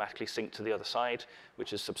gets automatically synced to the other side,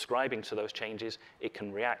 which is subscribing to those changes. It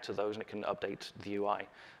can react to those, and it can update the UI.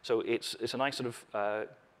 So it's a nice sort of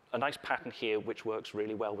a nice pattern here which works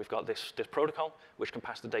really well. We've got this protocol which can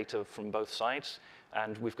pass the data from both sides,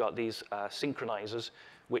 and we've got these synchronizers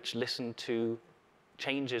which listen to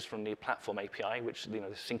changes from the platform API, which the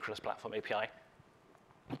synchronous platform API,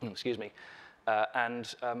 excuse me,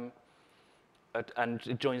 and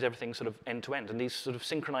it joins everything sort of end to end. And these sort of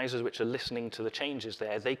synchronizers which are listening to the changes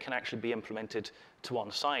there, they can actually be implemented to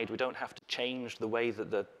one side. We don't have to change the way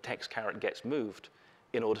that the text caret gets moved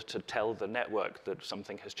in order to tell the network that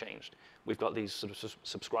something has changed. We've got these sort of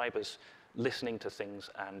subscribers listening to things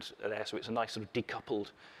and there, so it's a nice sort of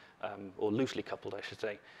decoupled, or loosely coupled, I should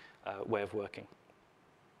say, way of working.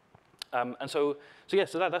 And so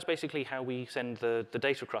that's basically how we send the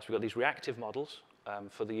data across. We've got these reactive models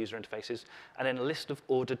for the user interfaces, and then a list of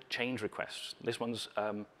ordered change requests. This one's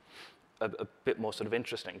a bit more sort of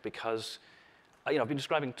interesting because I've been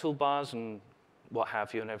describing toolbars and what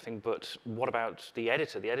have you and everything, but what about the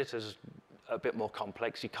editor? The editor's a bit more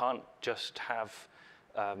complex. You can't just have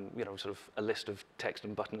sort of a list of text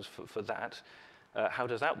and buttons for that. How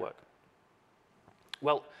does that work?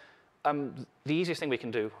 Well, the easiest thing we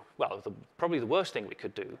can do, well, probably the worst thing we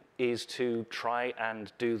could do is to try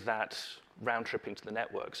and do that round tripping to the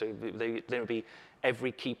network. So there would be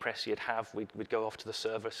every key press you'd have, we'd go off to the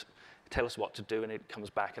server, tell us what to do, and it comes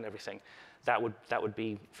back and everything. That would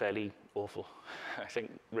be fairly awful, I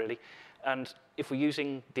think, really. And if we're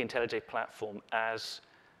using the IntelliJ platform as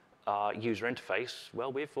our user interface,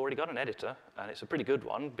 well, we've already got an editor, and it's a pretty good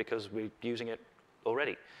one because we're using it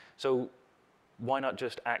already. So why not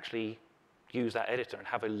just actually use that editor and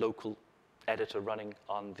have a local editor running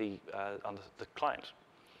on the client?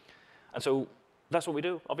 And so that's what we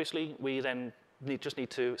do. Obviously, we then just need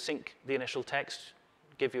to sync the initial text,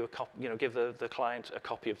 give the client a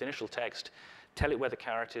copy of the initial text, tell it where the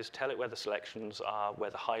caret is, tell it where the selections are,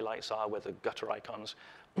 where the highlights are, where the gutter icons,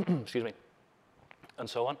 excuse me, and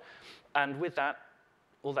so on. And with that,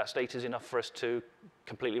 all that state is enough for us to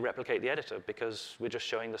completely replicate the editor because we're just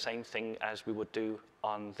showing the same thing as we would do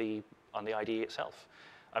on the IDE itself.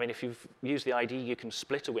 I mean, if you've used the IDE, you can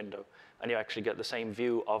split a window, and you actually get the same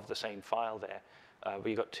view of the same file there, where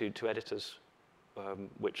you've got two editors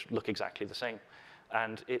which look exactly the same.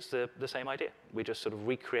 And it's the same idea. We just sort of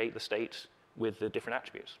recreate the state with the different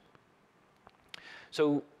attributes.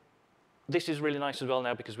 So this is really nice as well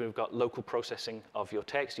now because we've got local processing of your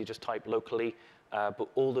text. You just type locally, but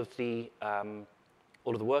all of the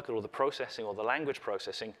work, all the processing, or the language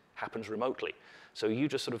processing happens remotely. So you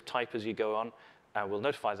just sort of type as you go on, and we'll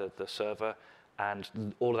notify the server,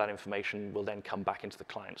 and all of that information will then come back into the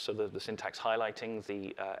client. So the syntax highlighting,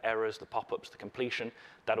 the errors, the pop-ups, the completion,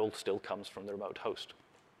 that all still comes from the remote host.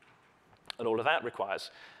 And all of that requires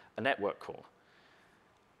a network call.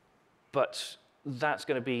 But that's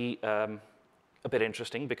going to be a bit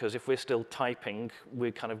interesting because if we're still typing,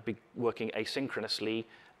 we're kind of be working asynchronously,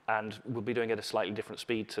 and we'll be doing it at a slightly different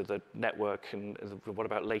speed to the network. And what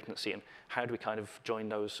about latency? And how do we kind of join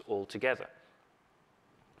those all together?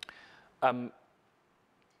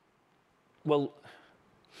 Well,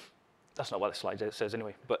 that's not what the slide says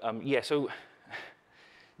anyway. But so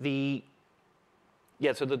the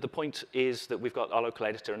point is that we've got our local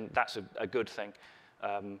editor, and that's a good thing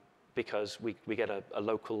because we get a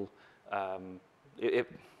local.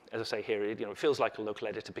 As I say here, it feels like a local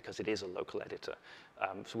editor because it is a local editor.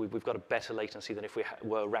 So we've got a better latency than if we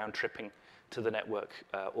were round tripping to the network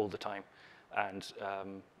all the time.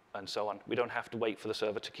 and so on. We don't have to wait for the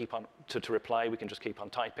server to keep on to reply. We can just keep on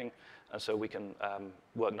typing, and so we can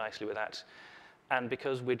work nicely with that. And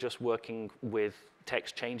because we're just working with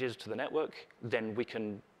text changes to the network, then we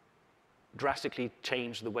can drastically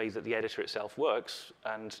change the way that the editor itself works,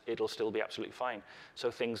 and it'll still be absolutely fine. So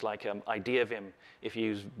things like IDEA Vim, if you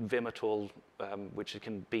use Vim at all, which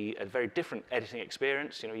can be a very different editing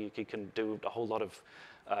experience. You can do a whole lot of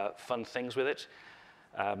fun things with it.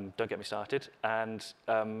 Don't get me started. And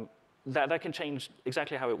that can change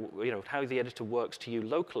exactly how how the editor works to you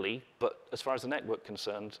locally. But as far as the network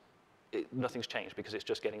concerned, nothing's changed because it's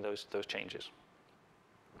just getting those changes.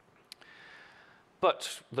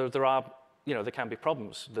 But there can be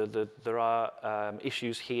problems. There are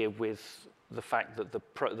issues here with the fact that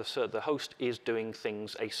the host is doing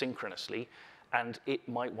things asynchronously, and it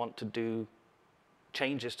might want to do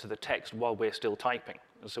changes to the text while we're still typing.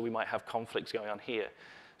 And so we might have conflicts going on here.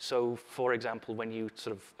 So for example, when you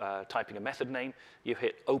sort of typing a method name, you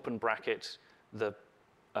hit open brackets, the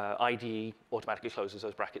IDE automatically closes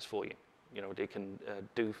those brackets for you. It can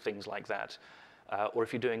do things like that. Or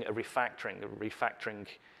if you're doing a refactoring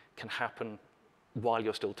can happen while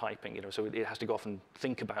you're still typing. So it has to go off and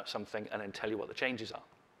think about something and then tell you what the changes are.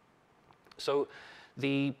 So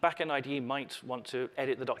the backend IDE might want to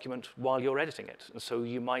edit the document while you're editing it. And so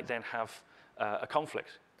you might then have a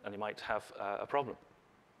conflict, and you might have a problem.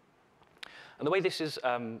 And the way this is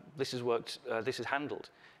handled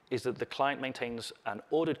is that the client maintains an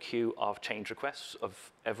ordered queue of change requests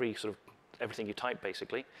of everything you type,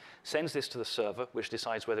 basically, sends this to the server, which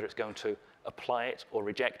decides whether it's going to apply it or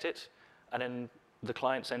reject it, and then the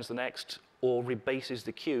client sends the next or rebases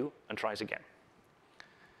the queue and tries again.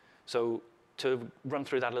 So to run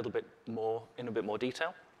through that a little bit more, in a bit more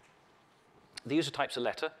detail, the user types a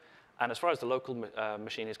letter, and as far as the local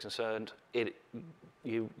machine is concerned,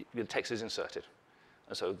 the text is inserted,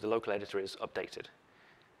 and so the local editor is updated.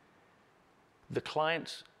 The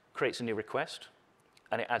client creates a new request,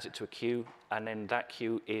 and it adds it to a queue, and then that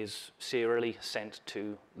queue is serially sent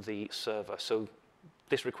to the server. So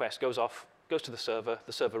this request goes to the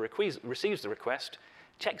server receives the request,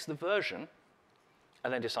 checks the version,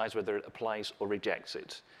 and then decides whether it applies or rejects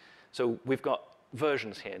it. So we've got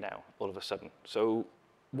versions here now, all of a sudden. So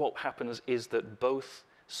what happens is that both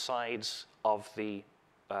sides of the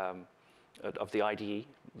IDE,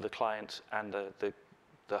 the client and the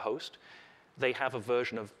host, they have a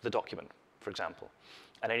version of the document, for example.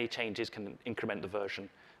 And any changes can increment the version,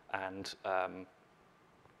 and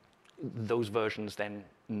those versions then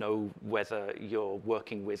know whether you're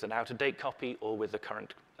working with an out-of-date copy or with the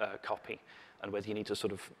current copy, and whether you need to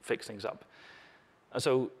sort of fix things up. And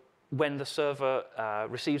so when the server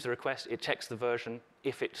receives the request, it checks the version.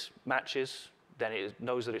 If it matches, then it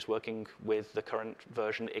knows that it's working with the current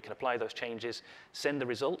version. It can apply those changes, send the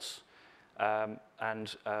results,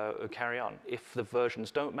 and carry on. If the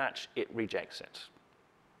versions don't match, it rejects it.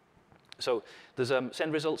 So there's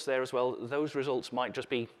send results there as well. Those results might just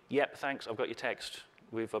be, yep, thanks, I've got your text.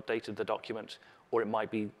 We've updated the document. Or it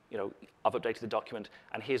might be, I've updated the document,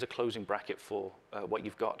 and here's a closing bracket for what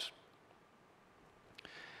you've got.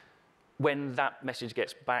 When that message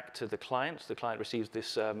gets back to the client receives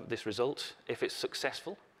this result. If it's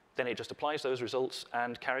successful, then it just applies those results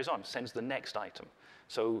and carries on, sends the next item.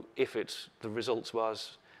 So if the results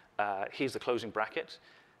was, here's the closing bracket,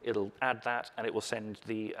 it'll add that, and it will send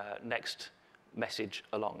the next message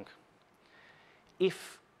along.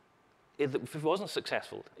 If it wasn't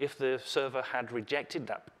successful, if the server had rejected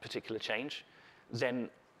that particular change, then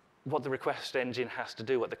what the request engine has to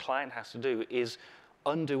do, what the client has to do, is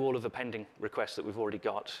undo all of the pending requests that we've already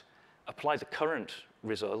got, apply the current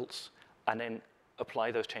results, and then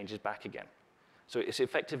apply those changes back again. So it's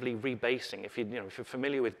effectively rebasing. If you're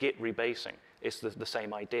familiar with Git rebasing, it's the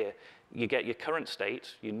same idea. You get your current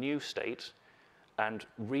state, your new state, and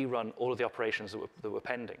rerun all of the operations that were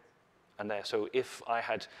pending. And there, so if I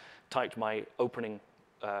had typed my opening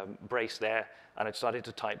brace there, and I decided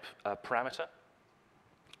to type a parameter,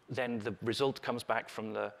 then the result comes back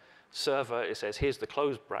from the server. It says, here's the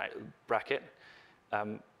close bracket.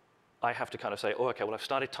 I have to kind of say, oh, OK, well, I've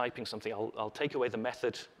started typing something. I'll take away the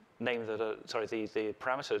method name the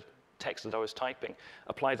parameter text that I was typing,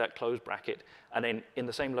 apply that close bracket, and then in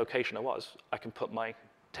the same location I can put my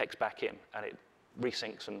text back in, and it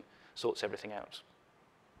resyncs and sorts everything out.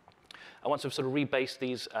 And once I've sort of rebased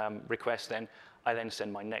these requests, then I then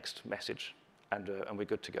send my next message, and we're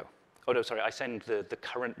good to go. Oh, no, sorry, I send the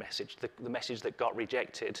current message, the message that got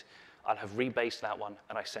rejected. I'll have rebased that one,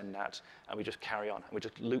 and I send that, and we just carry on. And we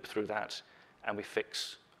just loop through that, and we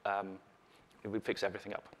fix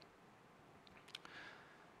everything up.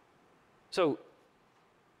 So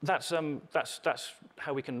that's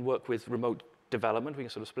how we can work with remote development. We can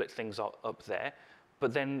sort of split things up there.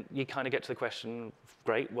 But then you kind of get to the question,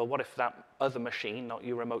 great, well, what if that other machine, not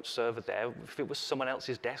your remote server there, if it was someone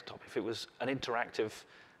else's desktop, if it was an interactive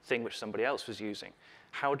thing which somebody else was using?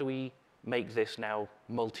 How do we make this now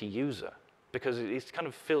multi-user? Because it kind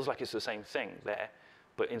of feels like it's the same thing there,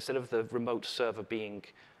 but instead of the remote server being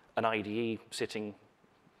an IDE sitting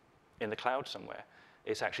in the cloud somewhere,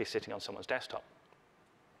 it's actually sitting on someone's desktop.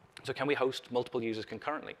 So can we host multiple users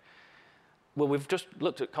concurrently? Well, we've just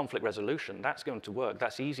looked at conflict resolution. That's going to work.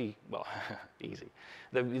 That's easy. Well, easy.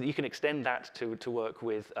 You can extend that to work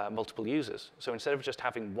with multiple users. So instead of just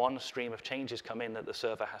having one stream of changes come in that the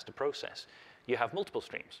server has to process, you have multiple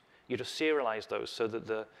streams. You just serialize those so that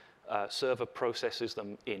the server processes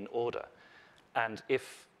them in order. And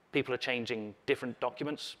if people are changing different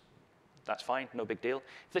documents, that's fine, no big deal.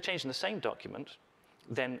 If they're changing the same document,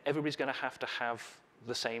 then everybody's going to have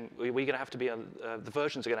the same. We're going to have to be, the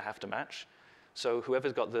versions are going to have to match. So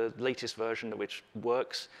whoever's got the latest version which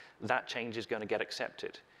works, that change is going to get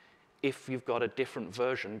accepted. If you've got a different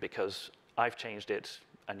version because I've changed it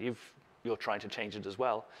and you're trying to change it as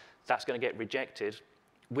well, that's going to get rejected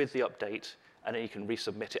with the update, and then you can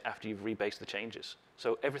resubmit it after you've rebased the changes.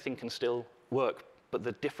 So everything can still work, but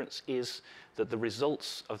the difference is that the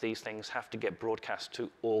results of these things have to get broadcast to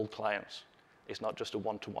all clients. It's not just a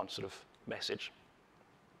one-to-one sort of message.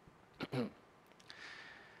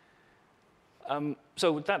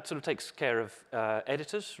 So that sort of takes care of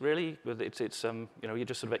editors, really. You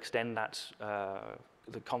just sort of extend that,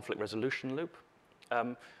 the conflict resolution loop.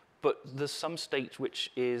 But there's some state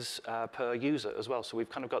which is per user as well. So we've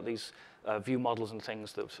kind of got these view models and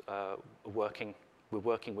things that we're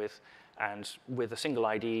working with. And with a single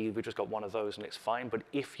IDE, we've just got one of those, and it's fine. But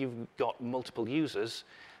if you've got multiple users,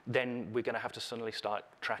 then we're going to have to suddenly start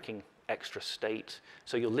tracking extra state.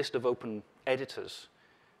 So your list of open editors,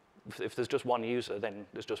 if there's just one user, then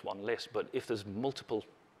there's just one list. But if there's multiple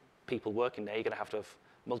people working there, you're going to have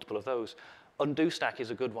multiple of those. Undo stack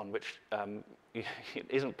is a good one, which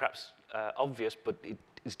isn't perhaps obvious, but it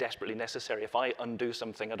is desperately necessary. If I undo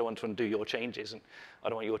something, I don't want to undo your changes, and I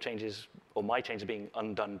don't want your changes or my changes being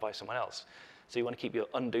undone by someone else. So you want to keep your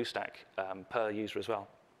undo stack per user as well.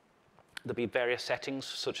 There'll be various settings,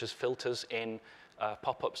 such as filters in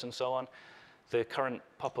pop-ups and so on. The current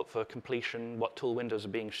pop-up for completion, what tool windows are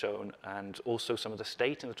being shown, and also some of the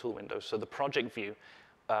state in the tool windows. So the project view,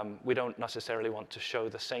 we don't necessarily want to show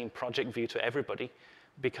the same project view to everybody,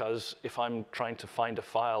 because if I'm trying to find a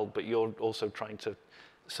file, but you're also trying to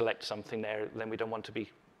select something there, then we don't want to be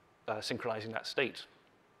synchronizing that state.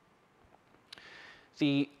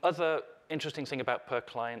 The other interesting thing about per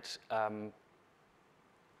client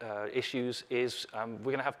issues is we're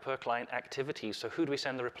going to have per client activities. So who do we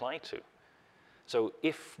send the reply to? So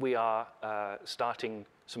if we are starting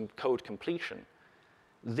some code completion,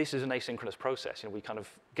 this is an asynchronous process. We kind of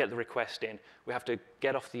get the request in. We have to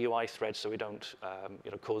get off the UI thread so we don't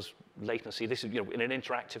cause latency. This is in an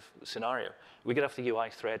interactive scenario. We get off the UI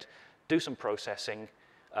thread, do some processing,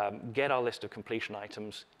 get our list of completion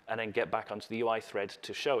items, and then get back onto the UI thread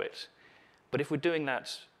to show it. But if we're doing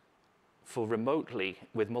that for remotely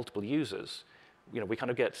with multiple users, we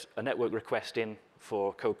kind of get a network request in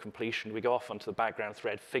for code completion. We go off onto the background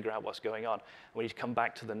thread, figure out what's going on. We need to come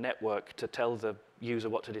back to the network to tell the user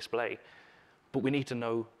what to display. But we need to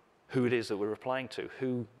know who it is that we're replying to,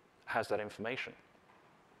 who has that information.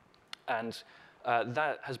 And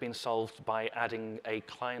that has been solved by adding a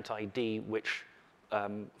client ID which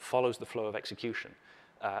follows the flow of execution.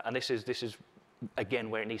 And this is again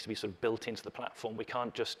where it needs to be sort of built into the platform. We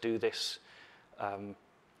can't just do this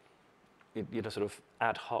sort of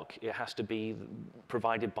ad hoc. It has to be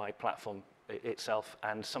provided by platform itself,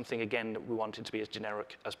 and something, again, that we want it to be as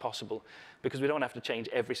generic as possible, because we don't have to change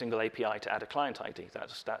every single API to add a client ID.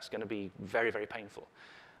 That's going to be very, very painful.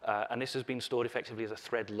 And this has been stored effectively as a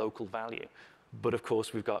thread local value. But of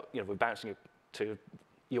course, we're bouncing it to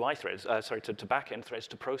UI threads, to backend threads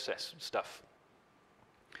to process stuff.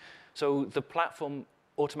 So the platform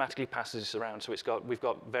automatically passes this around. So we've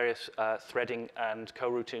got various threading and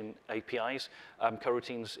coroutine APIs.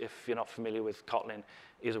 Coroutines, if you're not familiar with Kotlin,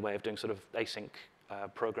 is a way of doing sort of async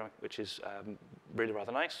programming, which is really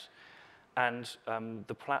rather nice. And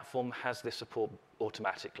the platform has this support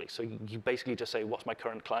automatically. So you basically just say, what's my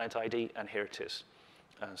current client ID? And here it is.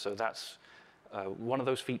 So that's one of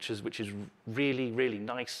those features which is really, really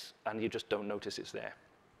nice, and you just don't notice it's there.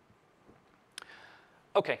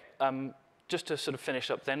 OK. just to sort of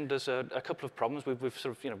finish up then, there's a couple of problems. We've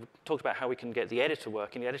sort of, talked about how we can get the editor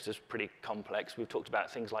working. The editor's pretty complex. We've talked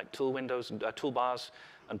about things like tool windows, and toolbars,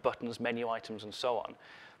 and buttons, menu items, and so on.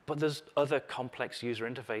 But there's other complex user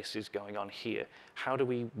interfaces going on here. How do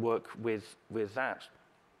we work with that?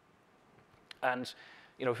 And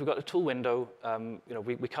if we've got a tool window,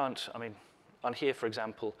 we can't, on here, for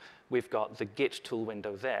example, we've got the Git tool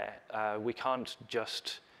window there. We can't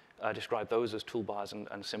just describe those as toolbars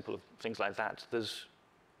and simple things like that. There's,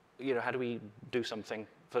 how do we do something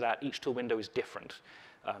for that? Each tool window is different.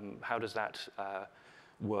 How does that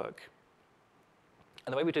work?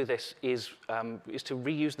 And the way we do this is to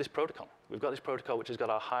reuse this protocol. We've got this protocol which has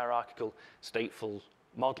got our hierarchical stateful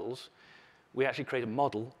models. We actually create a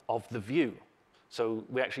model of the view. So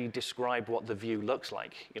we actually describe what the view looks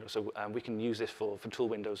like. So we can use this for tool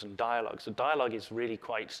windows and dialog. So dialog is really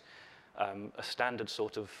quite a standard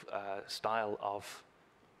sort of style of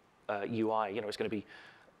UI. It's going to be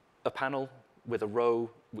a panel with a row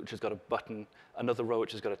which has got a button, another row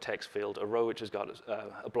which has got a text field, a row which has got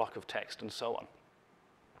a block of text, and so on.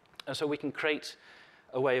 And so we can create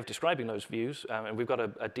a way of describing those views. And we've got a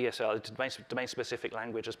DSL, a domain-specific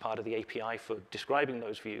language, as part of the API for describing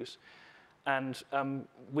those views. And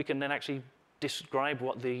we can then actually describe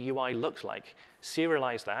what the UI looks like,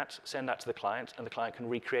 serialize that, send that to the client, and the client can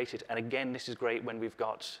recreate it. And again, this is great when we've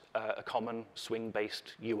got a common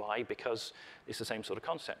swing-based UI, because it's the same sort of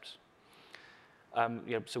concepts.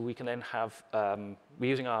 So we can then have, we're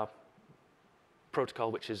using our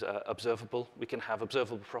protocol, which is observable. We can have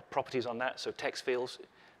observable properties on that, so text fields.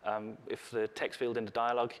 If the text field in the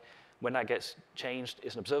dialog, when that gets changed,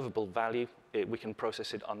 is an observable value, we can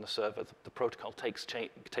process it on the server. The protocol takes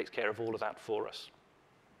care of all of that for us.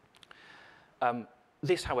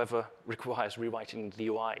 This, however, requires rewriting the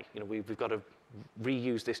UI. We've got to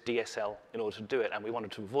reuse this DSL in order to do it, and we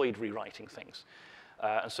wanted to avoid rewriting things.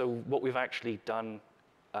 And so what we've actually done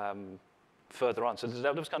further on, so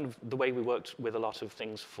that was kind of the way we worked with a lot of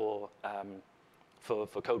things for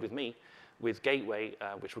Code with Me, with Gateway,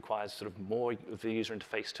 which requires sort of more of the user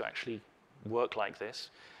interface to actually work like this.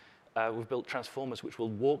 We've built transformers which will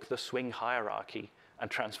walk the swing hierarchy and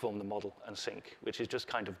transform the model and sync, which is just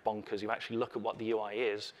kind of bonkers. You actually look at what the UI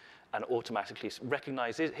is and automatically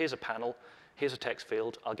recognize, here's a panel, here's a text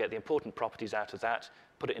field, I'll get the important properties out of that,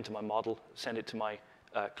 put it into my model, send it to my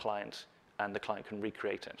client, and the client can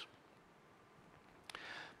recreate it.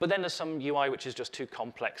 But then there's some UI which is just too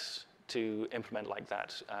complex to implement like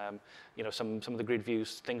that. Some of the grid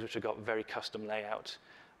views, things which have got very custom layout.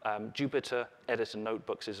 Jupyter editor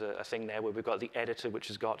notebooks is a thing there where we've got the editor which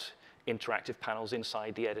has got interactive panels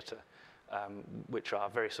inside the editor, which are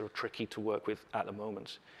very sort of tricky to work with at the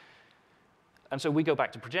moment. And so we go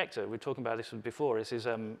back to Projector. We were talking about this before. This is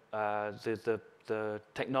the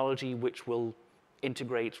technology which will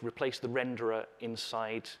integrate, replace the renderer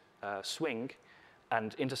inside Swing,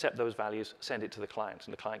 and intercept those values, send it to the client,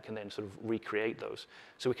 and the client can then sort of recreate those.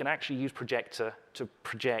 So we can actually use Projector to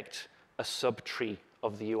project a subtree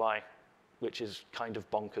of the UI, which is kind of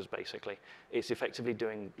bonkers, basically. It's effectively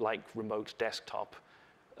doing like remote desktop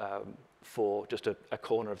for just a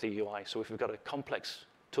corner of the UI. So if we've got a complex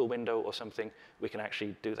tool window or something, we can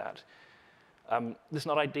actually do that. This is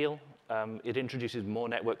not ideal. It introduces more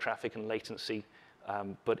network traffic and latency,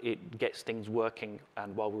 but it gets things working,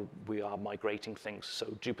 and while we are migrating things, so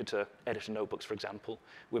Jupyter editor notebooks, for example,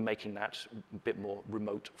 we're making that a bit more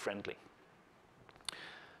remote friendly.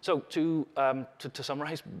 So to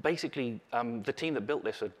summarize, basically, the team that built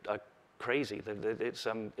this are crazy. It's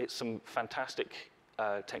some fantastic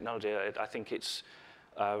technology. I think it's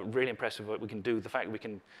really impressive what we can do. The fact that we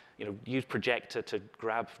can use Projector to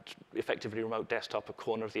grab effectively remote desktop a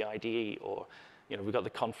corner of the IDE, or we've got the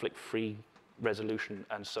conflict-free resolution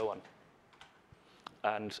and so on.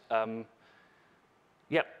 And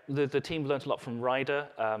yeah, the team learned a lot from Ryder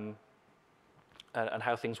and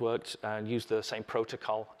how things worked, and used the same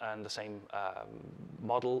protocol and the same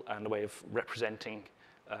model and the way of representing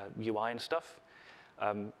UI and stuff.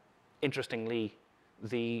 Interestingly,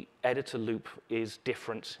 the editor loop is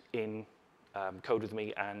different in Code with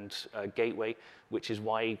Me and Gateway, which is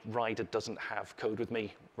why Ryder doesn't have Code with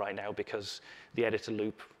Me right now, because the editor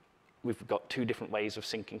loop, we've got two different ways of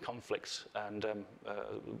syncing conflicts and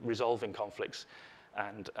resolving conflicts.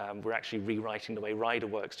 And we're actually rewriting the way Ryder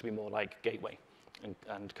works to be more like Gateway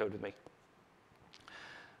and Code with Me.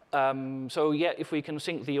 So yeah, if we can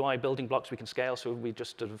sync the UI building blocks, we can scale. So we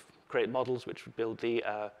just sort of create models which build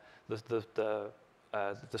the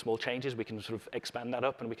small changes. We can sort of expand that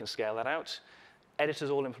up and we can scale that out. Editors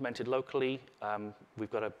all implemented locally.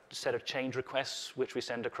 We've got a set of change requests which we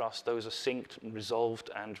send across. Those are synced and resolved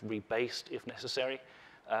and rebased if necessary.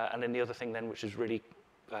 And then the other thing then, which is really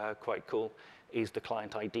quite cool, is the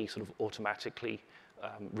client ID sort of automatically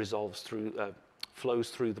resolves through, flows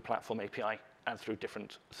through the platform API and through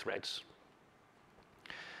different threads.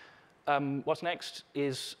 What's next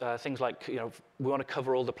is things like, we want to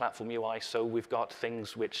cover all the platform UI, so we've got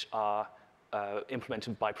things which are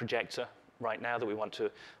implemented by Projector right now that we want to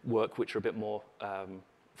work, which are a bit more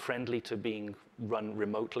friendly to being run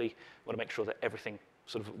remotely. We want to make sure that everything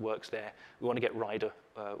sort of works there. We want to get Rider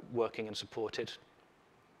working and supported.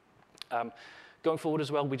 Going forward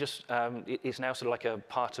as well, we just, it's now sort of like a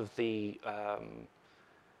part of the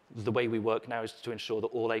way we work now is to ensure that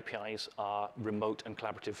all APIs are remote and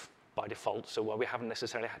collaborative by default. So while we haven't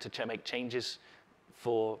necessarily had to make changes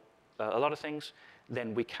for a lot of things,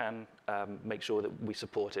 then we can make sure that we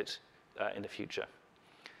support it in the future.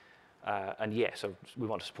 And yeah, so we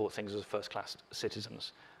want to support things as first-class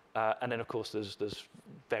citizens. And then, of course, there's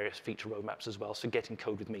various feature roadmaps as well, so getting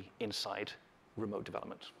code with me inside remote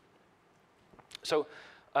development. So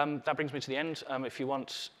that brings me to the end. If you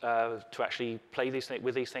want to actually play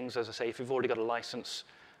with these things, as I say, if you've already got a license,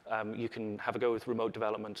 you can have a go with remote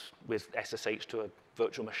development with SSH to a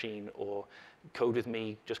virtual machine, or code with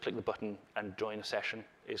me, just click the button and join a session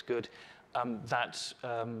is good. That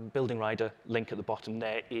Building Rider link at the bottom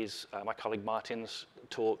there is my colleague Martin's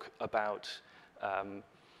talk about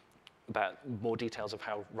more details of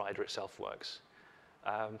how Rider itself works.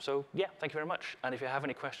 So yeah, thank you very much. And if you have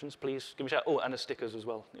any questions, please give me a shout. Oh, and the stickers as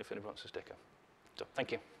well, if anyone wants a sticker. So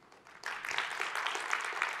thank you.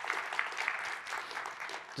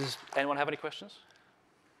 Does anyone have any questions?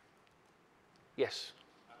 Yes.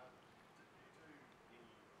 Do you do any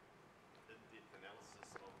in-depth analysis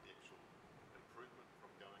of the actual improvement from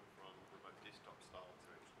going from remote desktop style to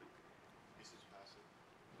actually message passing?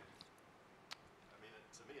 I mean,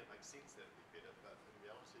 to me, it makes sense that it would be better, but in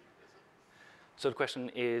reality, is it? So the question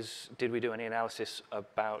is, did we do any analysis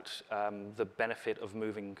about the benefit of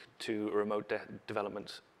moving to a remote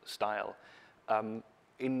development style?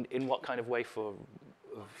 In what kind of way for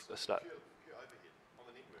a start? Pure overhead on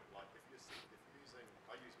the network. Like if you're using,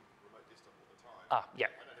 I use remote desktop all the time. Yeah.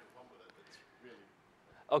 I don't have a problem with it. It's really.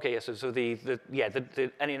 Okay, yeah,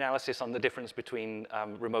 so any analysis on the difference between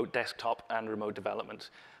remote desktop and remote development.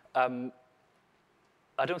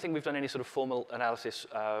 I don't think we've done any sort of formal analysis,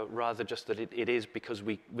 rather just that it is because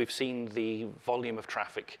we've seen the volume of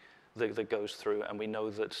traffic that goes through, and we know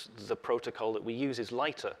that the protocol that we use is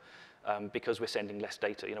lighter because we're sending less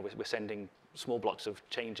data. We're sending small blocks of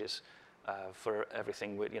changes for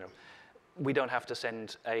everything. We don't have to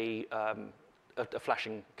send a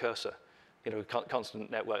flashing cursor.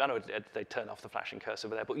 Constant network. I know they turn off the flashing cursor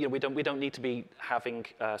over there, but we don't need to be having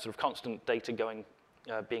sort of constant data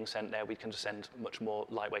being sent there. We can just send much more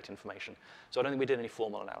lightweight information. So I don't think we did any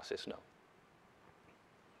formal analysis, no.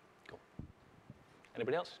 Cool.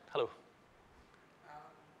 Anybody else? Hello.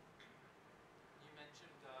 You mentioned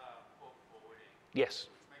port forwarding. Yes.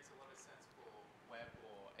 Which makes a lot of sense for web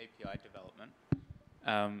or API development.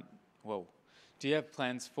 Do you have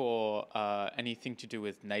plans for anything to do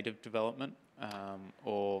with native development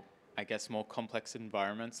or, I guess, more complex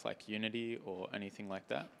environments like Unity or anything like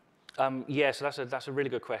that? Yeah, so that's a really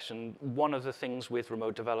good question. One of the things with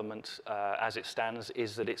remote development as it stands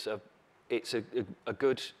is that it's a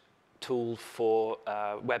good tool for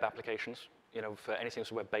web applications, for anything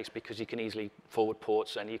that's web-based, because you can easily forward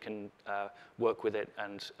ports and you can work with it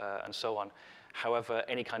and so on. However,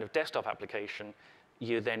 any kind of desktop application,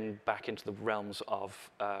 you're then back into the realms of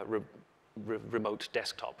remote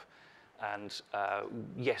desktop. And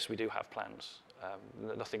yes, we do have plans.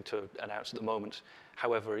 Nothing to announce at the moment.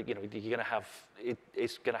 However, you're going to have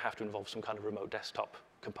it's going to have to involve some kind of remote desktop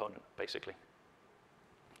component, basically.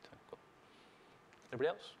 So, cool. Anybody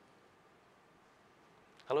else?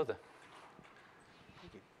 Hello there.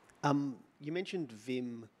 Thank you. You mentioned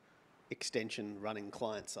Vim extension running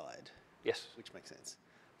client side. Yes. Which makes sense.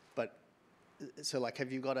 But so,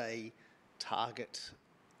 have you got a target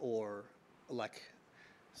or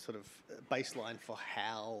sort of baseline for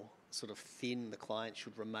how sort of thin the client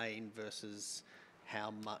should remain versus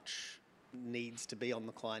how much needs to be on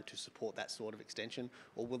the client to support that sort of extension?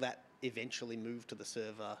 Or will that eventually move to the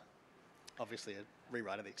server? Obviously, a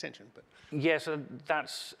rewrite of the extension, but yeah. So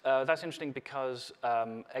that's interesting because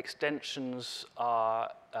extensions are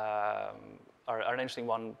an interesting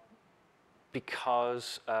one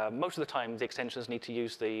because most of the time the extensions need to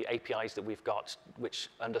use the APIs that we've got, which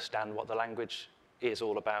understand what the language is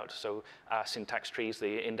all about. So our syntax trees,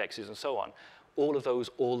 the indexes, and so on. All of those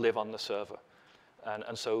all live on the server.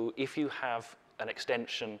 And so if you have an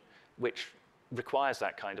extension which requires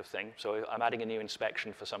that kind of thing, so I'm adding a new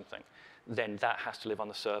inspection for something, then that has to live on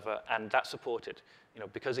the server, and that's supported.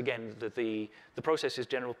 Because again, the process is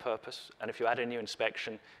general purpose, and if you add a new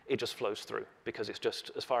inspection, it just flows through, because it's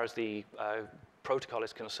just, as far as the protocol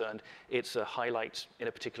is concerned, it's a highlight in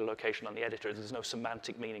a particular location on the editor. There's no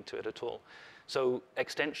semantic meaning to it at all. So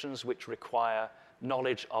extensions which require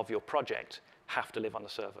knowledge of your project have to live on the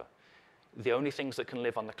server. The only things that can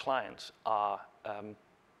live on the client are,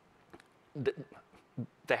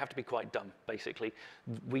 they have to be quite dumb, basically.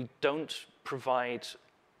 We don't provide,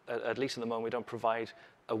 at least at the moment, we don't provide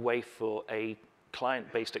a way for a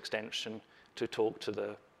client-based extension to talk to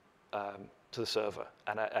the server.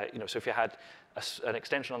 And so if you had an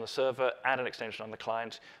extension on the server and an extension on the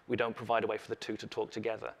client, we don't provide a way for the two to talk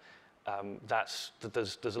together.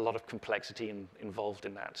 There's a lot of complexity involved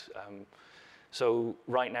in that. So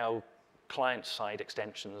right now, client-side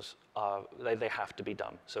extensions they have to be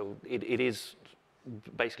done. So it is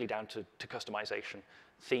basically down to customization,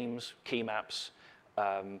 themes, key maps,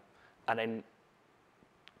 and then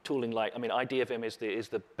tooling like, IDEA is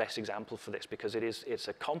the best example for this, because it's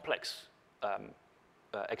a complex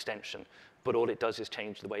extension, but all it does is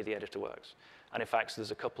change the way the editor works. And in fact,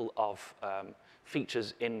 there's a couple of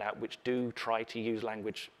features in that which do try to use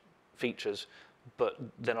language features, but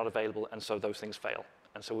they're not available, and so those things fail.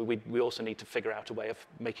 And so we also need to figure out a way of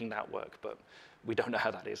making that work, but we don't know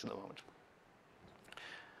how that is at the moment.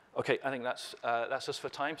 Okay, I think that's us for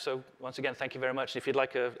time. So once again, thank you very much. If you'd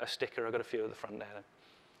like a sticker, I've got a few at the front there.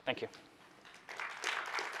 Thank you.